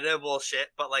 edible shit,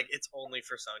 but, like, it's only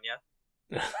for Sonia.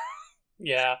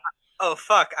 Yeah. Oh,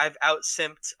 fuck, I've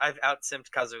out-simped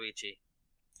Kazuichi.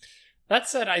 That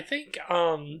said, I think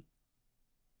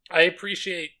I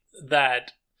appreciate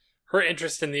that her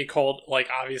interest in the occult, like,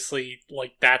 obviously,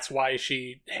 like, that's why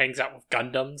she hangs out with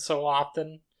Gundam so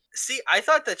often. See, I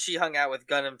thought that she hung out with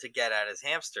Gundam to get at his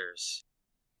hamsters.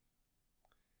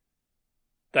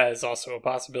 That is also a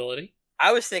possibility.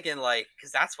 I was thinking, like,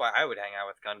 because that's why I would hang out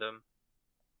with Gundam.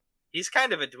 He's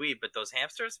kind of a dweeb, but those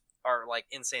hamsters are, like,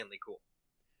 insanely cool.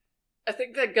 I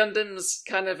think that Gundam's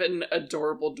kind of an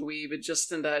adorable dweeb,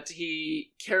 just in that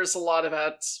he cares a lot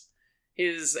about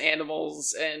his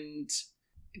animals and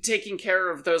taking care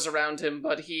of those around him,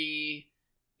 but he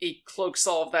cloaks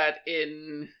all of that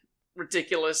in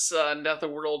ridiculous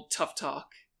netherworld tough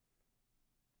talk.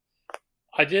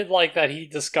 I did like that he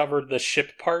discovered the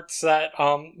ship parts that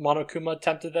Monokuma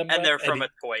tempted them with. And they're from a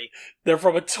toy. They're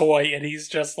from a toy, and he's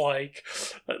just like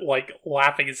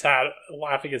laughing his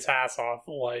ass off,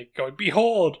 like going,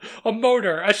 "Behold, a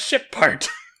motor, a ship part."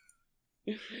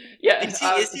 Yeah.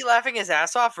 Is he laughing his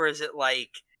ass off, or is it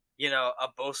like, a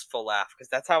boastful laugh, because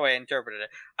that's how I interpreted it.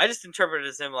 I just interpreted it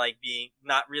as him like being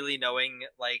not really knowing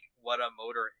like what a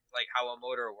motor, like how a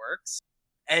motor works,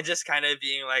 and just kind of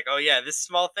being like, oh yeah, this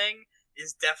small thing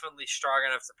is definitely strong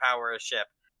enough to power a ship.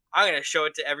 I'm gonna show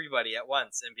it to everybody at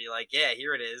once and be like, yeah,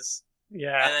 here it is.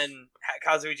 Yeah. And then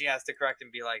Kazuichi has to correct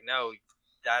and be like, no,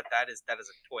 that is a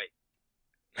toy.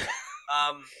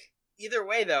 Either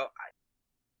way though,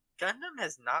 Gundam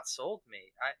has not sold me.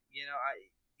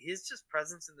 His just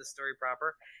presence in the story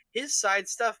proper. His side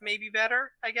stuff may be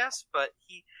better, I guess, but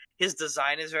his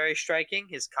design is very striking.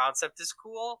 His concept is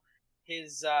cool.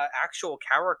 His actual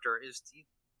character is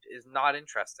not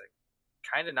interesting.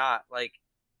 Kind of not. Like,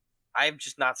 I'm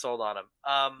just not sold on him.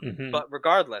 But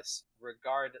regardless,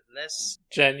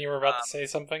 Jen, you were about to say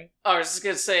something? I was just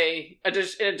gonna say, in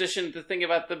addition, the thing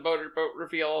about the motorboat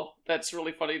reveal that's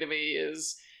really funny to me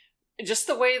is just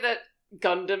the way that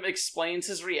Gundam explains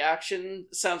his reaction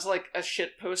sounds like a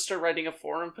shit poster writing a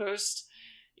forum post.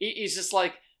 He's just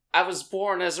like, I was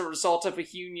born as a result of a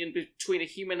union between a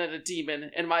human and a demon,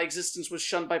 and my existence was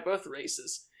shunned by both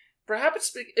races.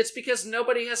 Perhaps it's because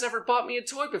nobody has ever bought me a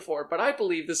toy before, but I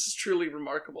believe this is truly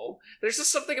remarkable. There's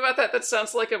just something about that that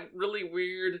sounds like a really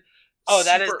weird. Oh,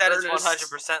 that is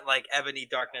 100% like Ebony,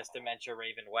 Darkness, Dementia,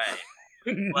 Raven Way.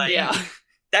 Like, yeah,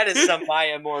 that is some My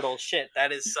Immortal shit.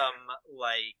 That is some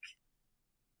like,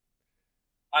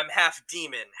 I'm half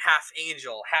demon, half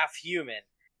angel, half human,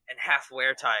 and half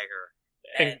were-tiger,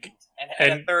 and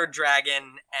a third dragon,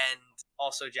 and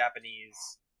also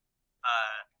Japanese.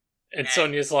 And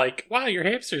Sonya's like, wow, your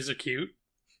hamsters are cute.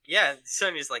 Yeah,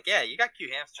 Sonya's like, yeah, you got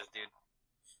cute hamsters, dude.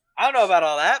 I don't know about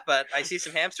all that, but I see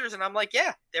some hamsters, and I'm like,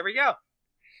 yeah, there we go.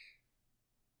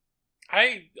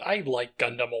 I like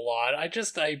Gundam a lot. I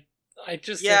just think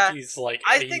he's like.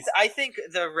 I think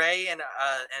the Rei and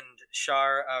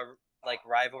Char like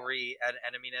rivalry and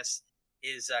eneminess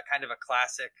is kind of a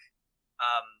classic,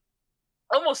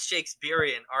 almost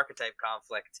Shakespearean archetype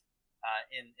conflict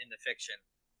in the fiction.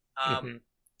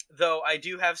 Though I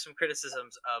do have some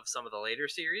criticisms of some of the later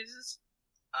series,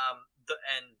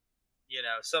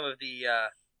 some of the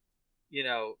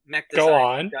mech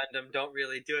design Gundam don't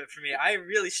really do it for me. I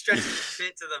really stretched the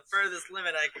bit to the furthest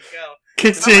limit I could go.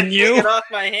 Continue. Take it off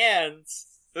my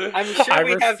hands. I'm sure I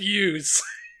refuse.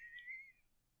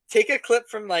 Take a clip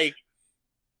from like,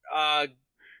 God,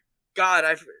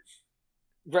 I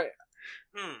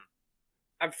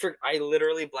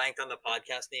literally blanked on the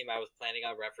podcast name I was planning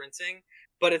on referencing,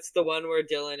 but it's the one where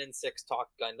Dylan and Six talk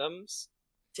Gundams.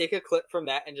 Take a clip from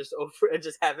that and just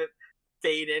have it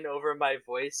fade in over my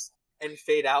voice and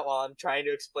fade out while I'm trying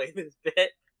to explain this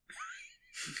bit.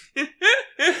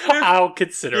 I'll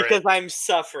consider it. Because I'm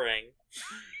suffering.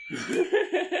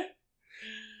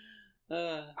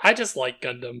 I just like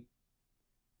Gundam.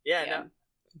 Yeah.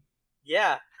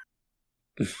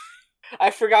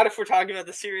 I forgot if we're talking about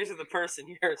the series or the person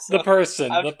here. So the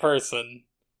person.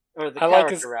 Or the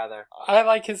character, rather. I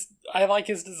like his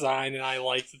design, and I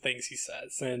like the things he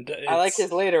says, and I like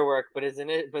his later work, but his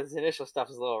initial stuff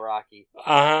is a little rocky.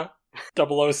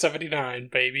 0079,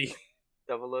 baby.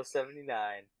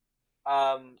 0079.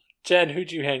 Jen,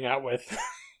 who'd you hang out with?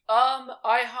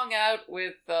 I hung out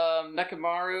with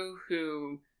Nekomaru,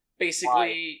 who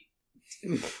basically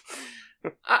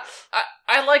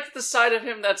I like the side of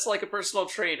him that's like a personal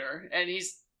trainer, and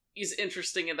he's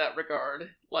interesting in that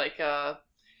regard. Like,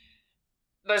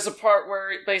 there's a part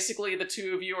where basically the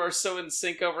two of you are so in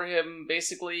sync over him.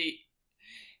 Basically,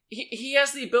 he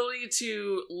has the ability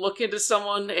to look into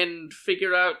someone and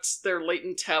figure out their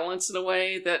latent talents in a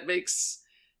way that makes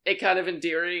it kind of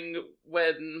endearing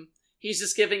when he's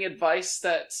just giving advice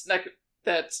that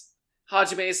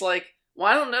Hajime is like, well,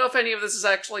 I don't know if any of this is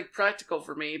actually practical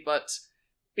for me, but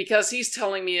because he's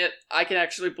telling me it, I can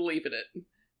actually believe in it.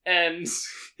 And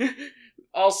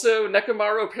also,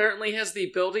 Nekomaru apparently has the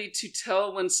ability to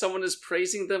tell when someone is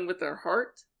praising them with their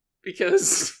heart,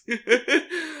 because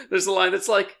there's a line that's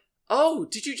like, oh,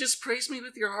 did you just praise me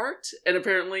with your heart? And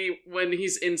apparently when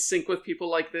he's in sync with people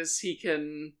like this, he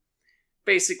can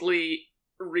basically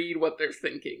read what they're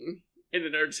thinking in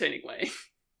an entertaining way.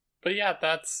 But yeah,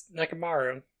 that's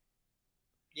Nekomaru.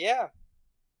 Yeah.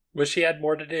 Wish he had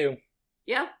more to do.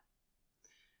 Yeah.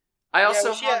 I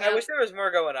wish there was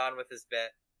more going on with his bit.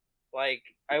 Like,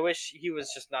 I wish he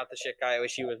was just not the shit guy. I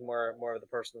wish he was more of the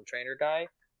personal trainer guy.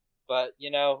 But,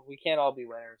 we can't all be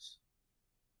winners.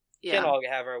 Yeah. Can't all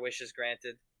have our wishes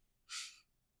granted.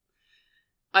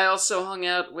 I also hung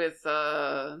out with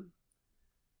Fuyuhiko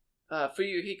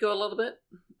a little bit.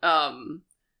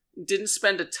 Didn't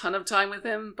spend a ton of time with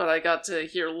him, but I got to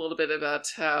hear a little bit about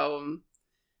how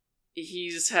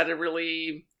he's had a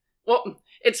really Well,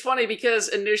 it's funny because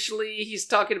initially he's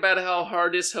talking about how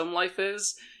hard his home life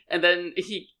is, and then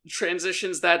he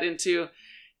transitions that into,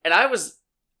 and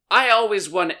I always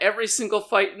won every single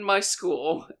fight in my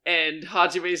school, and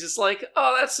Hajime's just like,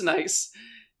 oh, that's nice.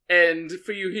 And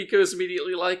Fuyuhiko's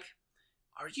immediately like,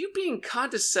 are you being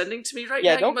condescending to me right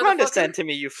now, Yeah, don't condescend to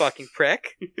me, you fucking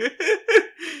prick.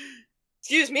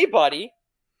 Excuse me, buddy.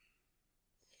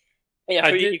 Yeah,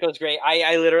 Fuyuhiko's great.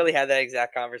 I literally had that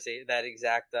exact conversation, that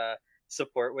exact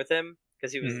support with him,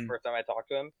 because he was the first time I talked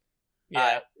to him.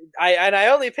 Yeah. I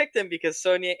only picked him because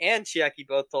Sonia and Chiaki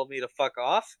both told me to fuck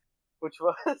off, which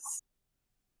was...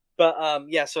 But,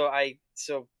 yeah,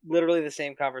 so literally the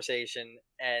same conversation,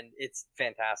 and it's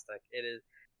fantastic. It is,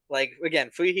 like, again,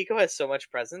 Fuyuhiko has so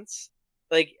much presence.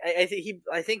 Like, I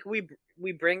think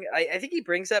he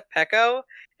brings up Peko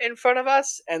in front of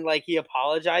us, and, like, he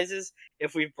apologizes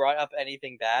if we've brought up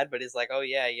anything bad, but he's like, oh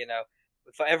yeah, you know,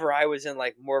 if ever I was in,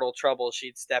 like, mortal trouble,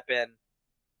 she'd step in.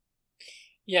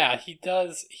 Yeah, he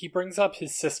does. He brings up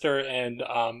his sister and,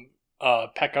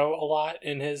 Peko a lot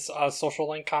in his, social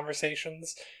link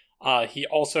conversations. He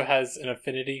also has an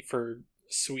affinity for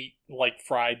sweet, like,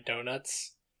 fried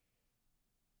donuts,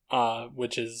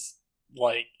 which is,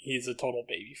 like, he's a total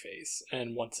babyface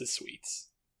and wants his sweets.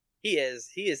 He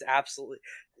is absolutely...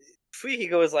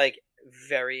 Fuyuhiko is, like,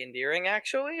 very endearing,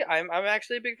 actually. I'm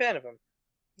actually a big fan of him.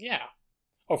 Yeah.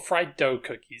 Oh, fried dough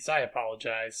cookies. I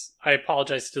apologize. I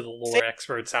apologize to the lore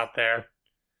experts out there.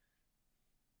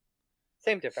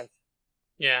 Same difference.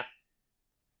 Yeah.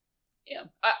 Yeah,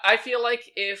 I feel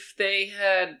like if they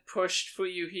had pushed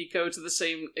Fuyuhiko to the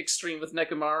same extreme with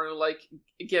Nekomaru, like,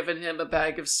 given him a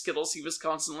bag of Skittles he was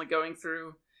constantly going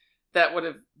through, that would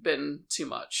have been too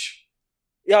much.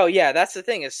 Oh, yeah, that's the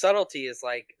thing, is subtlety is,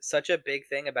 like, such a big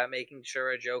thing about making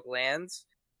sure a joke lands,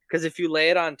 because if you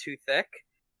lay it on too thick,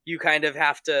 you kind of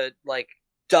have to, like,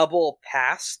 double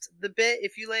past the bit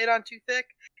if you lay it on too thick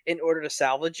in order to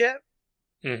salvage it.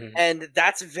 Mm-hmm. And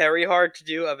that's very hard to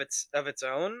do of its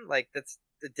own. Like, that's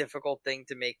the difficult thing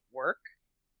to make work.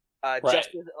 Right. Just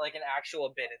like an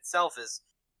actual bit itself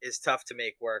is tough to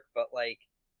make work, but like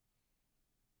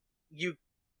you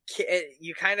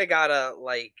kind of gotta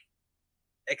like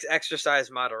exercise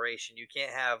moderation. You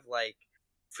can't have like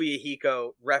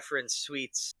Fuyuhiko reference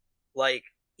sweets like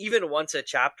even once a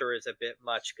chapter is a bit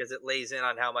much because it lays in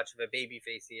on how much of a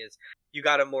babyface he is. You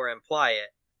gotta more imply it.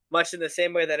 Much in the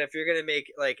same way that if you're gonna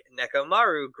make like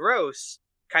Nekomaru gross,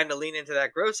 kind of lean into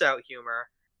that gross out humor,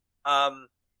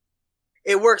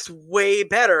 it works way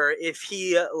better if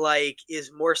he like is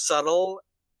more subtle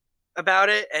about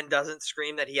it and doesn't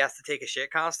scream that he has to take a shit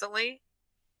constantly.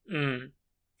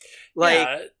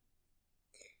 Like,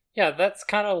 yeah, that's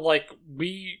kind of like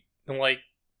we like.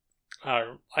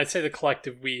 I'd say the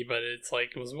collective we, but it's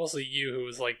like it was mostly you who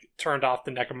was like turned off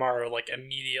the Nekomaru like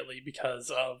immediately because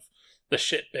of the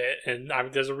shit bit, and I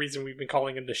mean, there's a reason we've been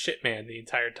calling him the shit man the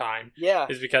entire time. Yeah,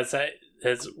 is because that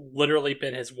has literally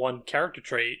been his one character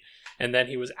trait, and then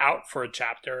he was out for a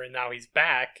chapter, and now he's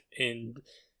back, and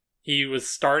he was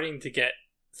starting to get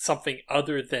something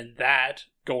other than that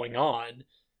going on,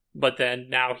 but then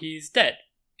now he's dead.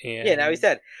 And yeah, now he's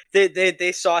dead.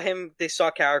 They saw him. They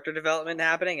saw character development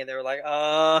happening, and they were like,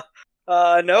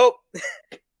 nope,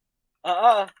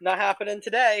 not happening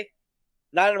today.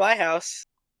 Not in my house.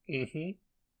 Mm-hmm.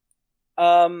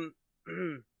 On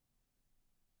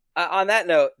that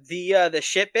note, the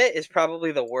shit bit is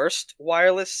probably the worst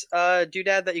wireless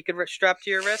doodad that you could strap to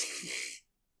your wrist.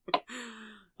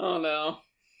 Oh no.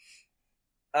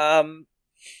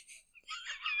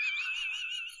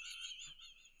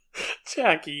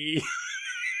 Jackie.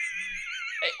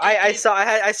 I saw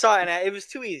it and it was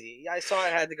too easy. I saw it,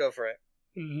 I had to go for it.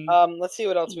 Mm-hmm. Let's see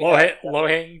what else we got. Low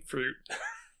hanging fruit.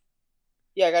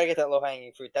 Yeah, I gotta get that low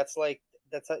hanging fruit.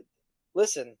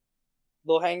 Listen,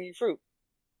 low hanging fruit.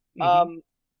 Mm-hmm.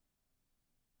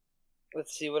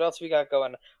 Let's see what else we got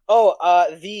going. Oh,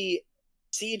 the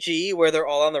CG where they're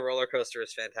all on the roller coaster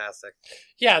is fantastic.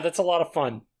 Yeah, that's a lot of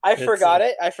fun. I forgot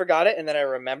it, and then I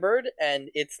remembered, and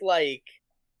it's like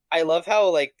I love how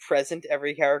like present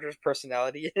every character's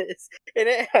personality is in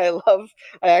it.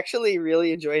 I actually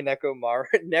really enjoy Nekomaru.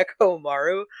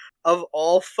 Nekomaru, of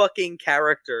all fucking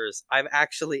characters, I'm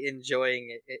actually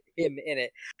enjoying him in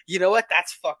it. You know what?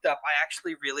 That's fucked up. I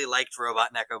actually really liked Robot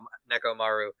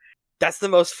Nekomaru. That's the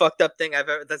most fucked up thing I've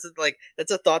ever... That's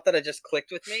a thought that just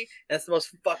clicked with me. That's the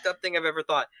most fucked up thing I've ever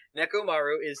thought.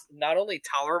 Nekomaru is not only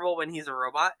tolerable when he's a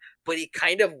robot, but he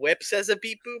kind of whips as a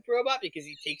beep boop robot because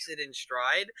he takes it in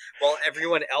stride while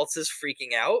everyone else is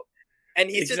freaking out. And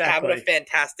he's just having a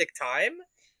fantastic time.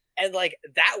 And, like,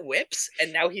 that whips,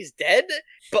 and now he's dead.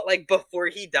 But, like, before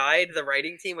he died, the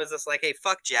writing team was just like, hey,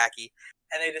 fuck Jackie.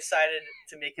 And they decided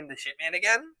to make him the shitman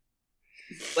again.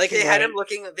 Like, they had him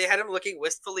looking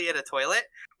wistfully at a toilet,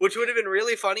 which would have been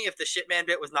really funny if the shitman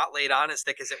bit was not laid on as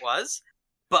thick as it was.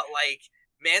 But, like,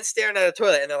 man staring at a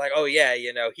toilet, and they're like, oh, yeah,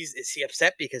 you know, is he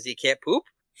upset because he can't poop?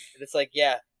 And it's like,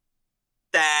 yeah.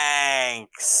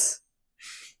 Thanks.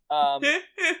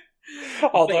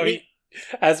 Although he,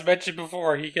 as mentioned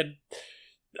before, he could,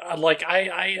 like,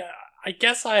 I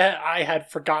guess I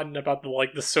had forgotten about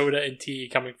the soda and tea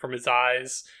coming from his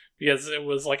eyes, because it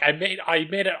was like I made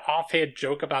an offhand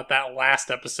joke about that last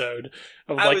episode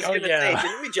of I like, was gonna say,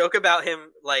 didn't we joke about him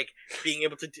like being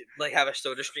able to have a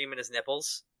soda stream in his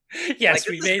nipples? Yes,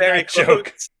 like, we made that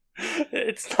joke.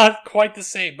 It's not quite the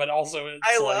same, but also it's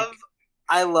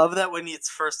I love that when it's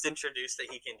first introduced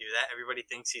that he can do that, everybody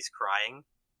thinks he's crying.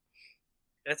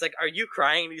 And it's like, are you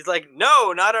crying? And he's like,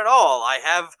 no, not at all. I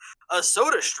have a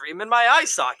soda stream in my eye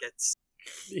sockets.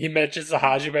 He mentions the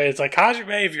Hajime. It's like,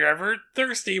 Hajime, if you're ever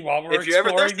thirsty while we're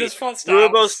exploring this fun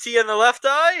stuff. Rubos tea in the left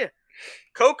eye,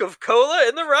 Coke of Cola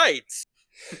in the right.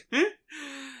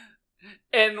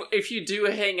 And if you do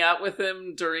hang out with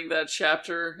him during that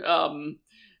chapter,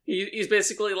 he's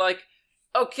basically like,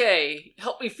 okay,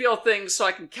 help me feel things so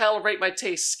I can calibrate my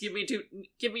tastes. Give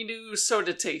me new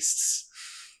soda tastes.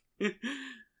 You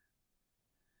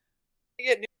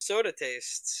get new soda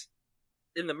tastes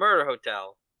in the murder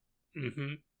hotel.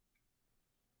 Mm-hmm.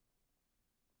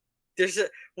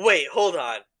 Wait, hold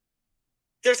on.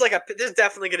 There's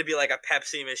definitely going to be like a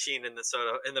Pepsi machine in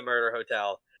the murder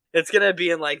hotel. It's going to be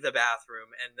in like the bathroom,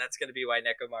 and that's going to be why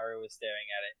Nekomaru was staring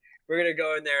at it. We're going to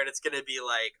go in there, and it's going to be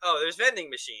like, oh, there's vending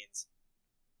machines,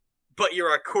 but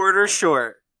you're a quarter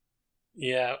short.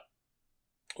 Yeah,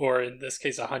 or in this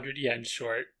case, 100 yen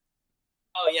short.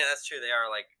 Oh yeah, that's true. They are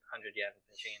like 100 yen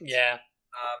machines. Yeah.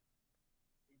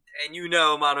 And you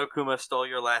know Monokuma stole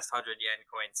your last 100 yen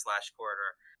coin /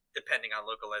 quarter, depending on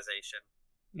localization.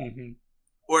 Mm-hmm.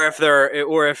 Or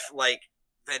if like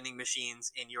vending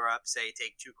machines in Europe say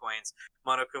take 2 coins,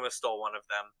 Monokuma stole one of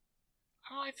them.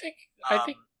 Oh, I think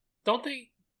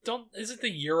isn't the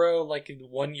euro like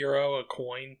 €1 a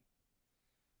coin?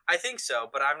 I think so,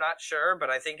 but I'm not sure. But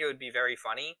I think it would be very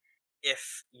funny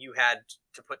if you had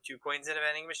to put 2 coins in a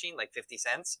vending machine, like 50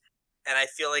 cents. And I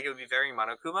feel like it would be very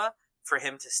Monokuma for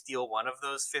him to steal one of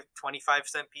those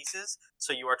 25-cent pieces,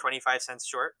 so you are 25 cents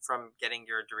short from getting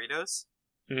your Doritos.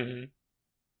 Mm-hmm.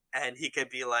 And he could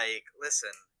be like, listen,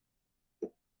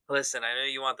 I know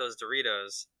you want those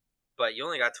Doritos, but you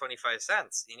only got 25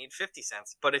 cents. You need 50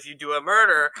 cents. But if you do a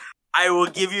murder, I will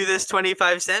give you this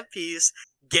 25-cent piece.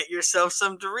 Get yourself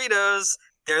some Doritos.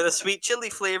 They're the sweet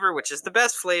chili flavor, which is the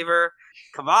best flavor.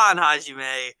 Come on,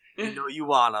 Hajime. You know you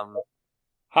want them.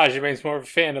 Hajime's more of a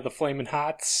fan of the Flamin'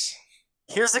 Hots.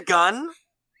 Here's a gun.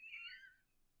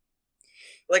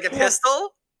 Like a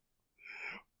pistol?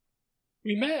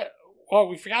 We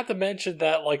forgot to mention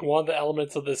that like one of the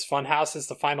elements of this funhouse is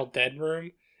the final dead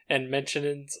room, and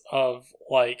mentions of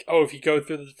like, oh, if you go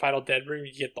through the final dead room,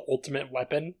 you get the ultimate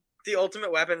weapon. The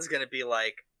ultimate weapon's gonna be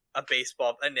like a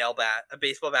baseball bat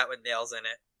with nails in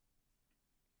it.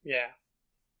 Yeah.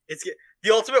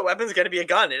 The ultimate weapon's gonna be a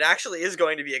gun. It actually is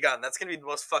going to be a gun. That's gonna be the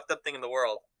most fucked up thing in the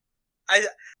world.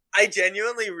 I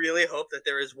genuinely really hope that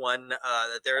there is one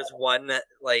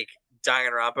like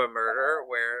Danganronpa murder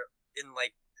where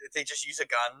they just use a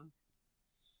gun,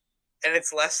 and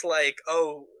it's less like,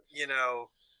 oh, you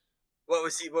know, what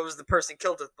was the person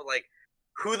killed with, but like,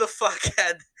 who the fuck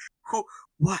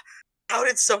what? How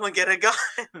did someone get a gun?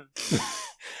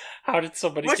 How did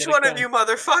somebody? Which one of you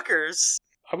motherfuckers?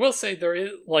 I will say there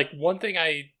is like one thing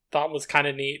I thought was kind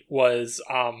of neat was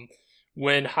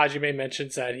when Hajime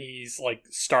mentions that he's like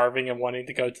starving and wanting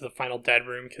to go to the final dead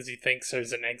room because he thinks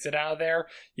there's an exit out of there.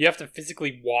 You have to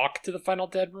physically walk to the final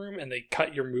dead room, and they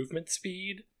cut your movement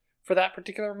speed for that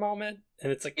particular moment. And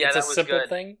it's like, it's a simple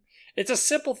thing. It's a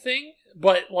simple thing,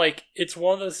 but like it's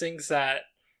one of those things that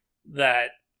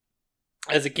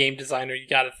as a game designer you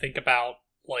got to think about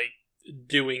like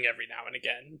doing every now and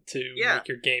again to make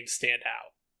your game stand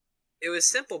out. It was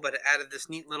simple, but it added this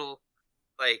neat little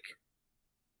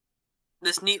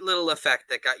effect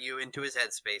that got you into his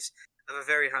headspace of a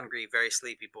very hungry, very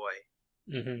sleepy boy.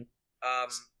 Mm-hmm.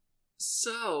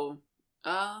 So,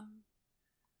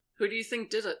 who do you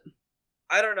think did it?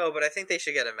 I don't know, but I think they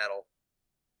should get a medal.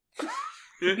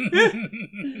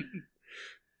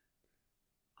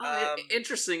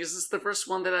 Interesting. Is this the first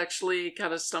one that actually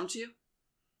kind of stumped you?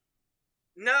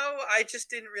 No, I just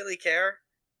didn't really care.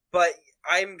 But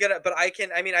I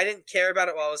didn't care about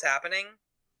it while it was happening.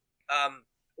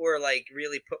 Or like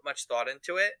really put much thought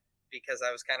into it. because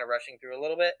I was kind of rushing through a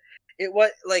little bit. It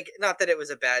was like not that it was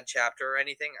a bad chapter or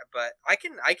anything, but I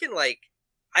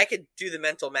could do the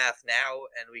mental math now,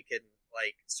 and we could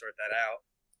like sort that out.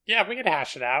 Yeah, we could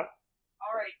hash it out.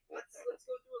 All right, let's go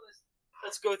through a list.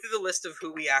 Let's go through the list of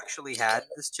who we actually had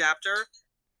this chapter,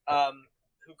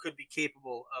 who could be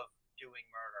capable of doing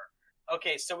murder.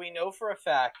 Okay, so we know for a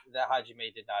fact that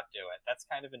Hajime did not do it. That's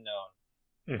kind of a known.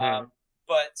 Mm-hmm.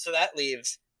 But so that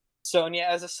leaves Sonia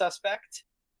as a suspect,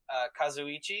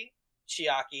 Kazuichi,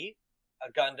 Chiaki,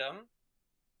 Gundam,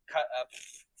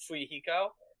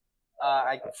 Fuyuhiko.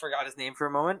 I forgot his name for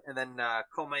a moment, and then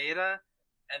Komaeda,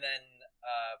 and then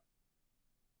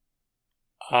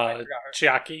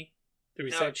Chiaki. Did we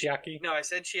No, say Chiaki? no, I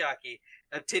said Chiaki,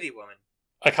 a titty woman.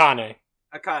 Akane.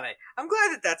 Akane. I'm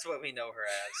glad that that's what we know her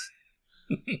as.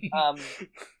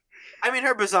 I mean,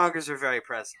 her bazongas are very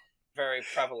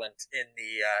prevalent in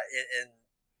the in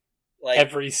like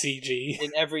every CG.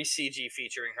 In every CG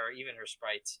featuring her, even her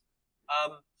sprites.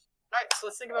 All right, so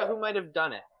let's think about who might have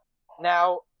done it.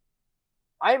 Now,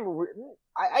 I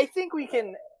think we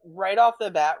can right off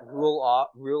the bat rule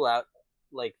out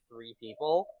like 3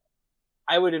 people.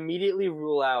 I would immediately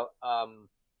rule out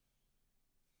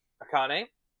Akane,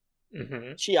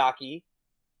 Chiaki,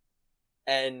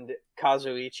 and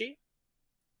Kazuichi.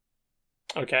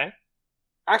 Okay.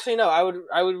 Actually, no. I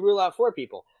would rule out 4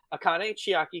 people: Akane,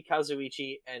 Chiaki,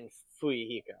 Kazuichi, and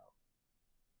Fuyuhiko.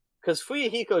 Because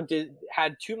Fuyuhiko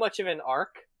had too much of an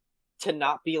arc to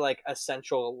not be like a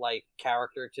central like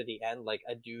character to the end, like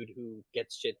a dude who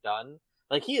gets shit done.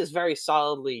 Like he is very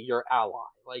solidly your ally.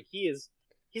 Like he's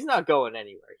not going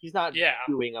anywhere. He's not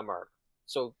doing a murder,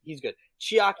 so he's good.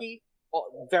 Chiaki,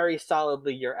 very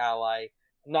solidly your ally,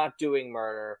 not doing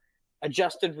murder,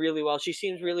 adjusted really well. She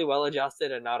seems really well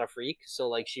adjusted and not a freak, so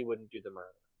like she wouldn't do the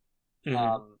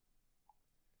murder.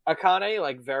 Akane,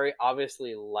 like very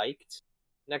obviously liked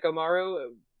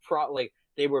Nekomaru. Like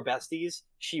they were besties.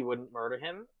 She wouldn't murder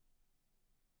him.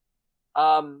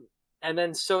 And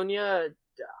then Sonia,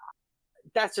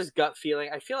 that's just gut feeling.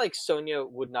 I feel like Sonia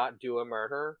would not do a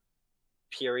murder,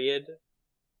 period.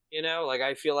 You know, like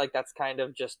I feel like that's kind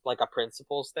of just like a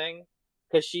principles thing.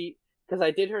 Because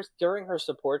I did her during her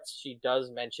supports, she does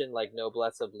mention like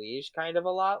noblesse oblige kind of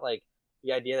a lot. Like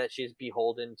the idea that she's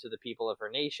beholden to the people of her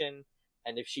nation.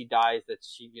 And if she dies, that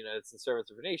she, it's in service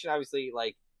of her nation. Obviously,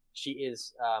 like she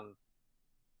is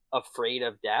afraid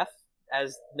of death,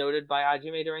 as noted by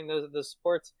Hajime during the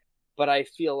sports. But I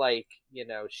feel like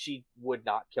she would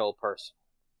not kill person.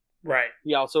 Right.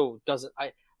 He also doesn't.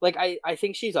 I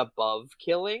think she's above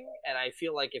killing, and I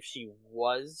feel like if she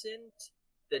wasn't,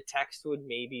 the text would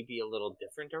maybe be a little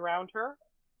different around her.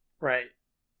 Right.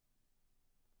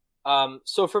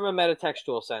 So from a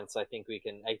metatextual sense, I think we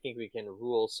can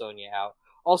rule Sonia out.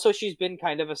 Also, she's been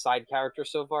kind of a side character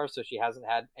so far, so she hasn't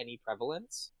had any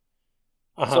prevalence.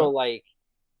 So, like,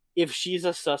 if she's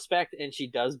a suspect and she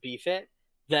does beef it,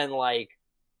 then, like,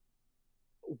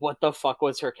 what the fuck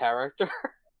was her character?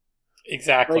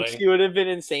 Exactly. Like, she would have been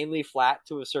insanely flat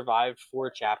to have survived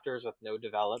 4 chapters with no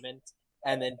development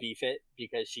and then beef it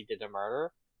because she did a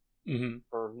murder.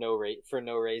 For no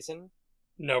reason.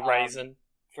 No reason.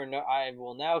 I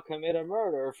will now commit a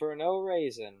murder for no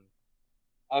reason.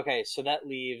 Okay, so that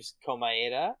leaves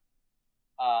Komaeda,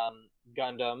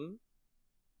 Gundam,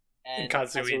 and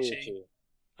Kazuichi.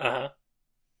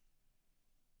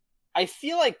 I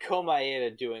feel like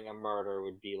Komaeda doing a murder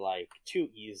would be like too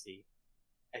easy.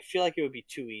 I feel like it would be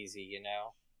too easy,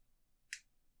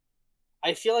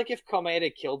 I feel like if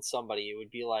Komaeda killed somebody, it would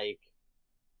be like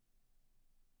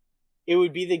it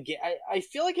would be the I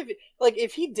feel like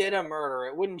if he did a murder,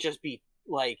 it wouldn't just be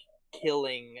like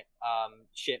killing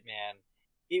shit man.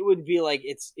 It would be like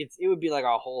it would be like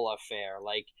a whole affair.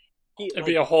 Like it'd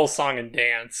be a whole song and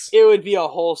dance. It would be a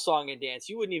whole song and dance.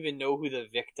 You wouldn't even know who the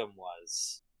victim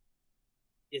was.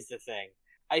 Is the thing.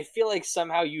 I feel like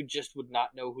somehow you just would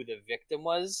not know who the victim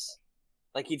was.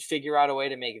 Like he'd figure out a way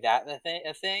to make that a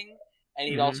thing, and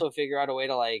he'd also figure out a way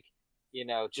to like,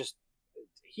 just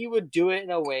he would do it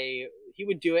in a way. He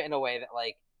would do it in a way that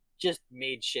like just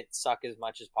made shit suck as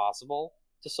much as possible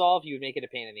to solve. He would make it a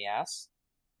pain in the ass.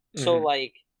 So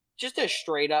like just a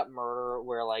straight up murder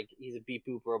where like he's a beep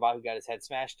boop robot who got his head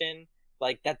smashed in,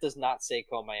 like that does not say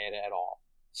Komaeda at all.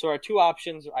 So our 2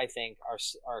 options I think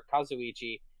are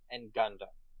Kazuichi and Gundam.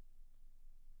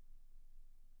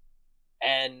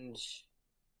 And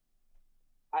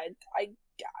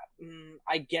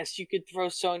I guess you could throw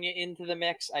Sonia into the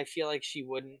mix. I feel like she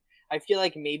wouldn't. I feel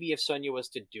like maybe if Sonia was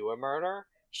to do a murder,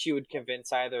 she would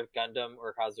convince either Gundam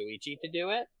or Kazuichi to do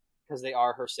it because they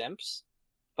are her simps.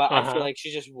 But I feel like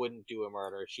she just wouldn't do a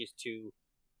murder. She's too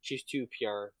She's too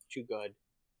pure, too good.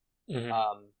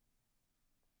 Mm-hmm.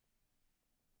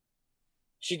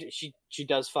 She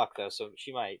does fuck though, so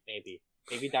she might maybe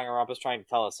Danganronpa's trying to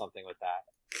tell us something with that.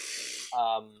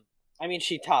 I mean,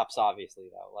 she tops obviously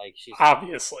though. Like she's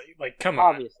Obviously, like come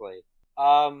on. obviously.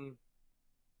 Don't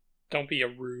be a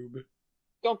rube.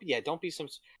 Don't be some.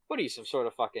 What are you, some sort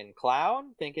of fucking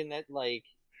clown? Thinking that like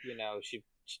she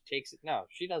takes it. No,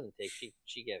 she doesn't take.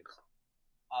 She gives.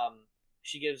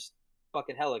 She gives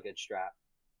fucking hella good strap.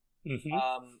 Mm-hmm.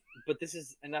 But this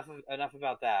is enough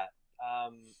about that.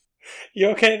 You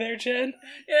okay there, Jen?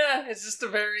 Yeah, it's just a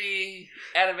very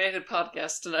animated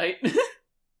podcast tonight.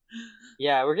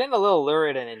 Yeah, we're getting a little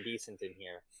lurid and indecent in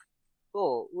here.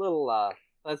 Little.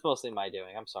 That's mostly my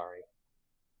doing. I'm sorry.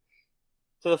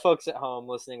 To the folks at home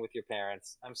listening with your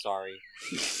parents, I'm sorry.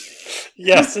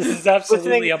 Yes, this is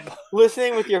absolutely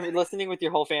listening with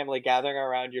your whole family, gathering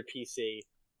around your PC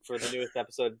for the newest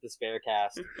episode of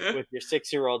Despaircast with your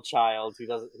 6-year-old child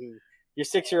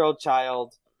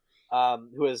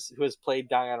who has played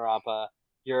Danganronpa,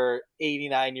 your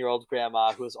 89-year-old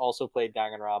grandma who has also played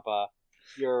Danganronpa,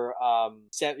 your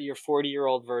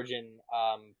 40-year-old virgin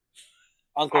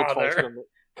uncle twice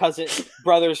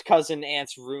brother's cousin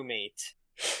aunt's roommate,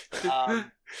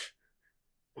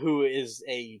 who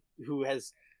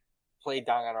has played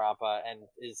Danganronpa and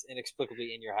is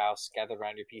inexplicably in your house, gathered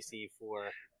around your PC for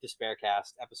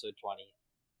Despaircast episode 20.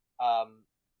 I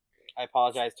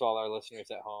apologize to all our listeners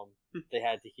at home. They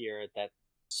had to hear that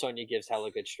Sonya gives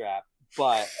hella good strap,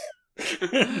 but let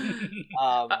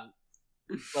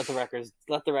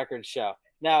the records show.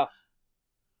 Now,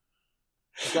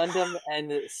 Gundam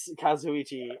and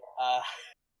Kazuichi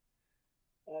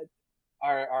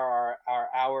are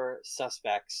our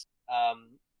suspects.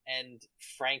 And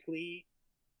frankly,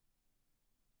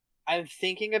 I'm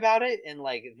thinking about it, and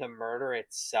like the murder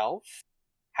itself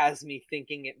has me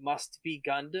thinking it must be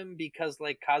Gundam, because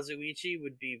like Kazuichi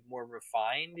would be more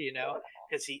refined,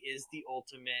 because he is the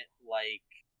ultimate like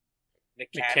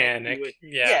mechanic.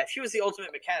 Yeah, if he was the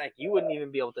ultimate mechanic, you wouldn't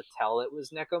even be able to tell it was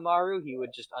Nekomaru. He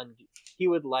would just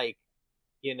people would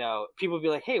be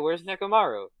like, "Hey, where's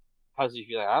Nekomaru?" Kazuichi would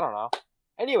be like, "I don't know."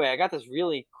 Anyway, I got this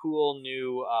really cool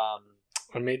new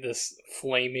I made this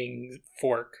flaming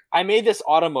fork. I made this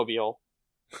automobile.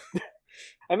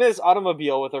 I made this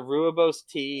automobile with a Ruibos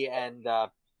tea and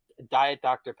Diet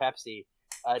Dr. Pepsi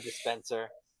dispenser.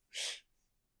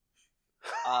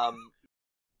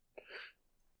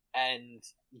 And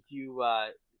you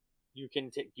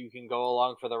can go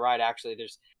along for the ride. Actually,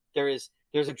 there's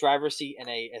a driver's seat and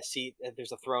a seat.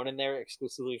 There's a throne in there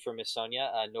exclusively for Miss Sonia.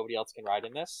 Nobody else can ride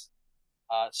in this.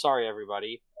 Sorry,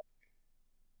 everybody.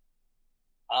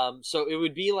 So it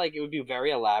would be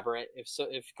very elaborate if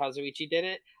Kazuichi did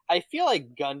it. I feel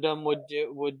like Gundam would.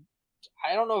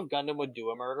 I don't know if Gundam would do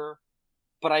a murder,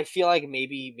 but I feel like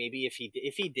maybe if he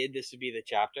did, this would be the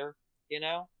chapter,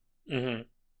 Mm-hmm.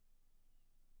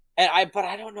 And I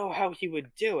don't know how he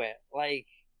would do it. Like,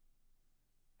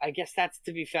 I guess that's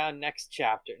to be found next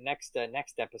chapter, next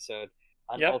episode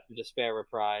on Ultra Despair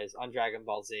Reprise on Dragon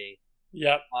Ball Z.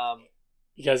 Yep.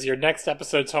 Because your next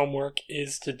episode's homework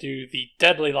is to do the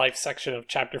Deadly Life section of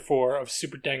Chapter 4 of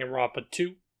Super Danganronpa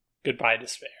 2, Goodbye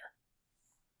Despair.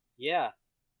 Yeah.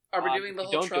 Are we doing the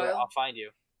whole trial? Don't do it, I'll find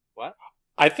you. What?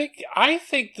 I think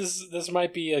this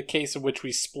might be a case in which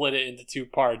we split it into 2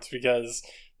 parts, because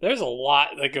there's a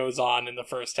lot that goes on in the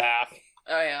first half.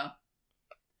 Oh, yeah.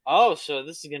 Oh, so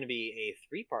this is going to be a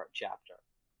 3-part chapter.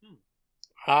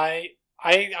 I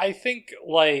think,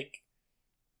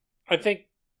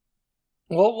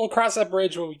 we'll cross that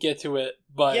bridge when we get to it,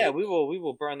 but... Yeah, we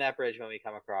will burn that bridge when we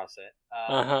come across it.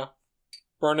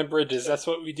 Burning bridges, that's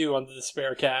what we do on the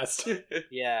Despaircast.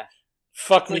 Yeah.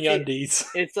 Fuck me undies.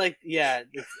 It's like, yeah,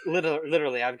 it's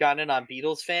literally, I've gotten in on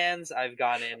Beatles fans, I think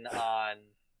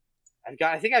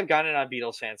I've gotten in on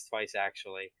Beatles fans twice,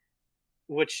 actually.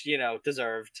 Which,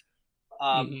 deserved.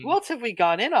 Who else have we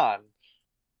gone in on?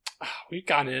 We've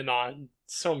gone in on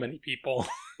so many people.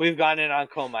 We've gone in on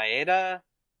Komaeda.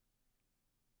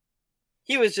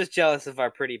 He was just jealous of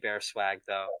our Pretty Bear swag,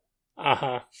 though.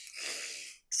 Uh-huh.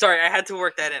 Sorry, I had to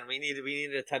work that in. We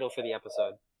needed a title for the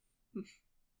episode.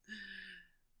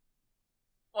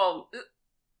 Well,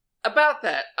 about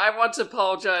that, I want to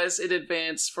apologize in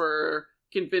advance for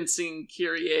convincing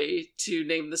Kyrie to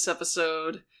name this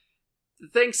episode the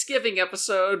Thanksgiving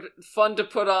episode, fun to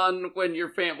put on when your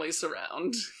family's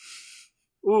around.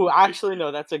 Ooh, actually,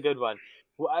 no, that's a good one.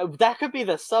 That could be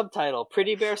the subtitle,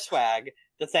 Pretty Bear Swag,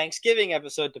 the Thanksgiving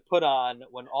episode to put on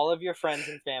when all of your friends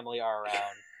and family are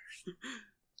around.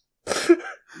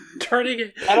 Turning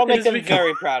it. That'll make them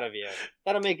very proud of you.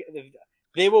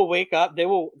 they will wake up. They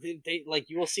like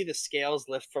you will see the scales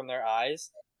lift from their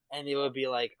eyes, and they will be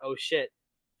like, "Oh shit,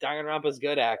 Danganronpa's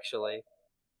good actually."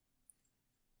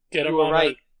 Get You were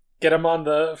right. Get him on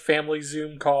the family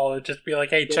Zoom call and just be like,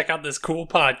 "Hey, check out this cool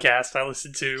podcast I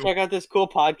listened to. Check out this cool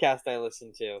podcast I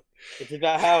listened to. It's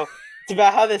about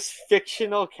how this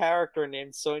fictional character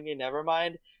named Sonia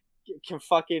Nevermind can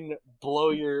fucking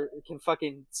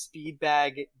speed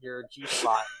bag your G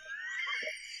spot."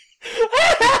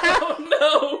 Oh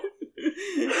no!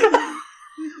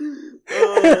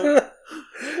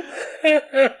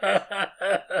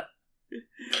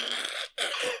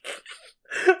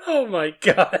 Oh my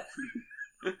god.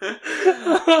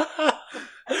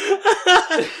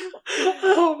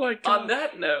 Oh my god. On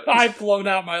that note, I've blown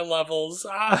out my levels.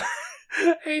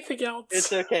 Anything else?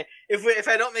 It's okay. If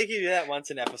I don't make you do that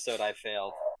once an episode, I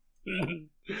failed.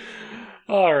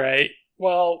 Alright.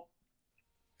 Well,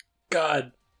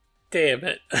 god damn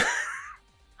it.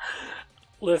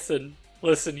 Listen,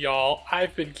 y'all.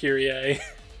 I've been Kyrie.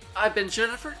 I've been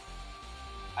Jennifer.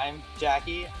 I'm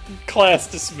Jackie. Class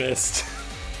dismissed.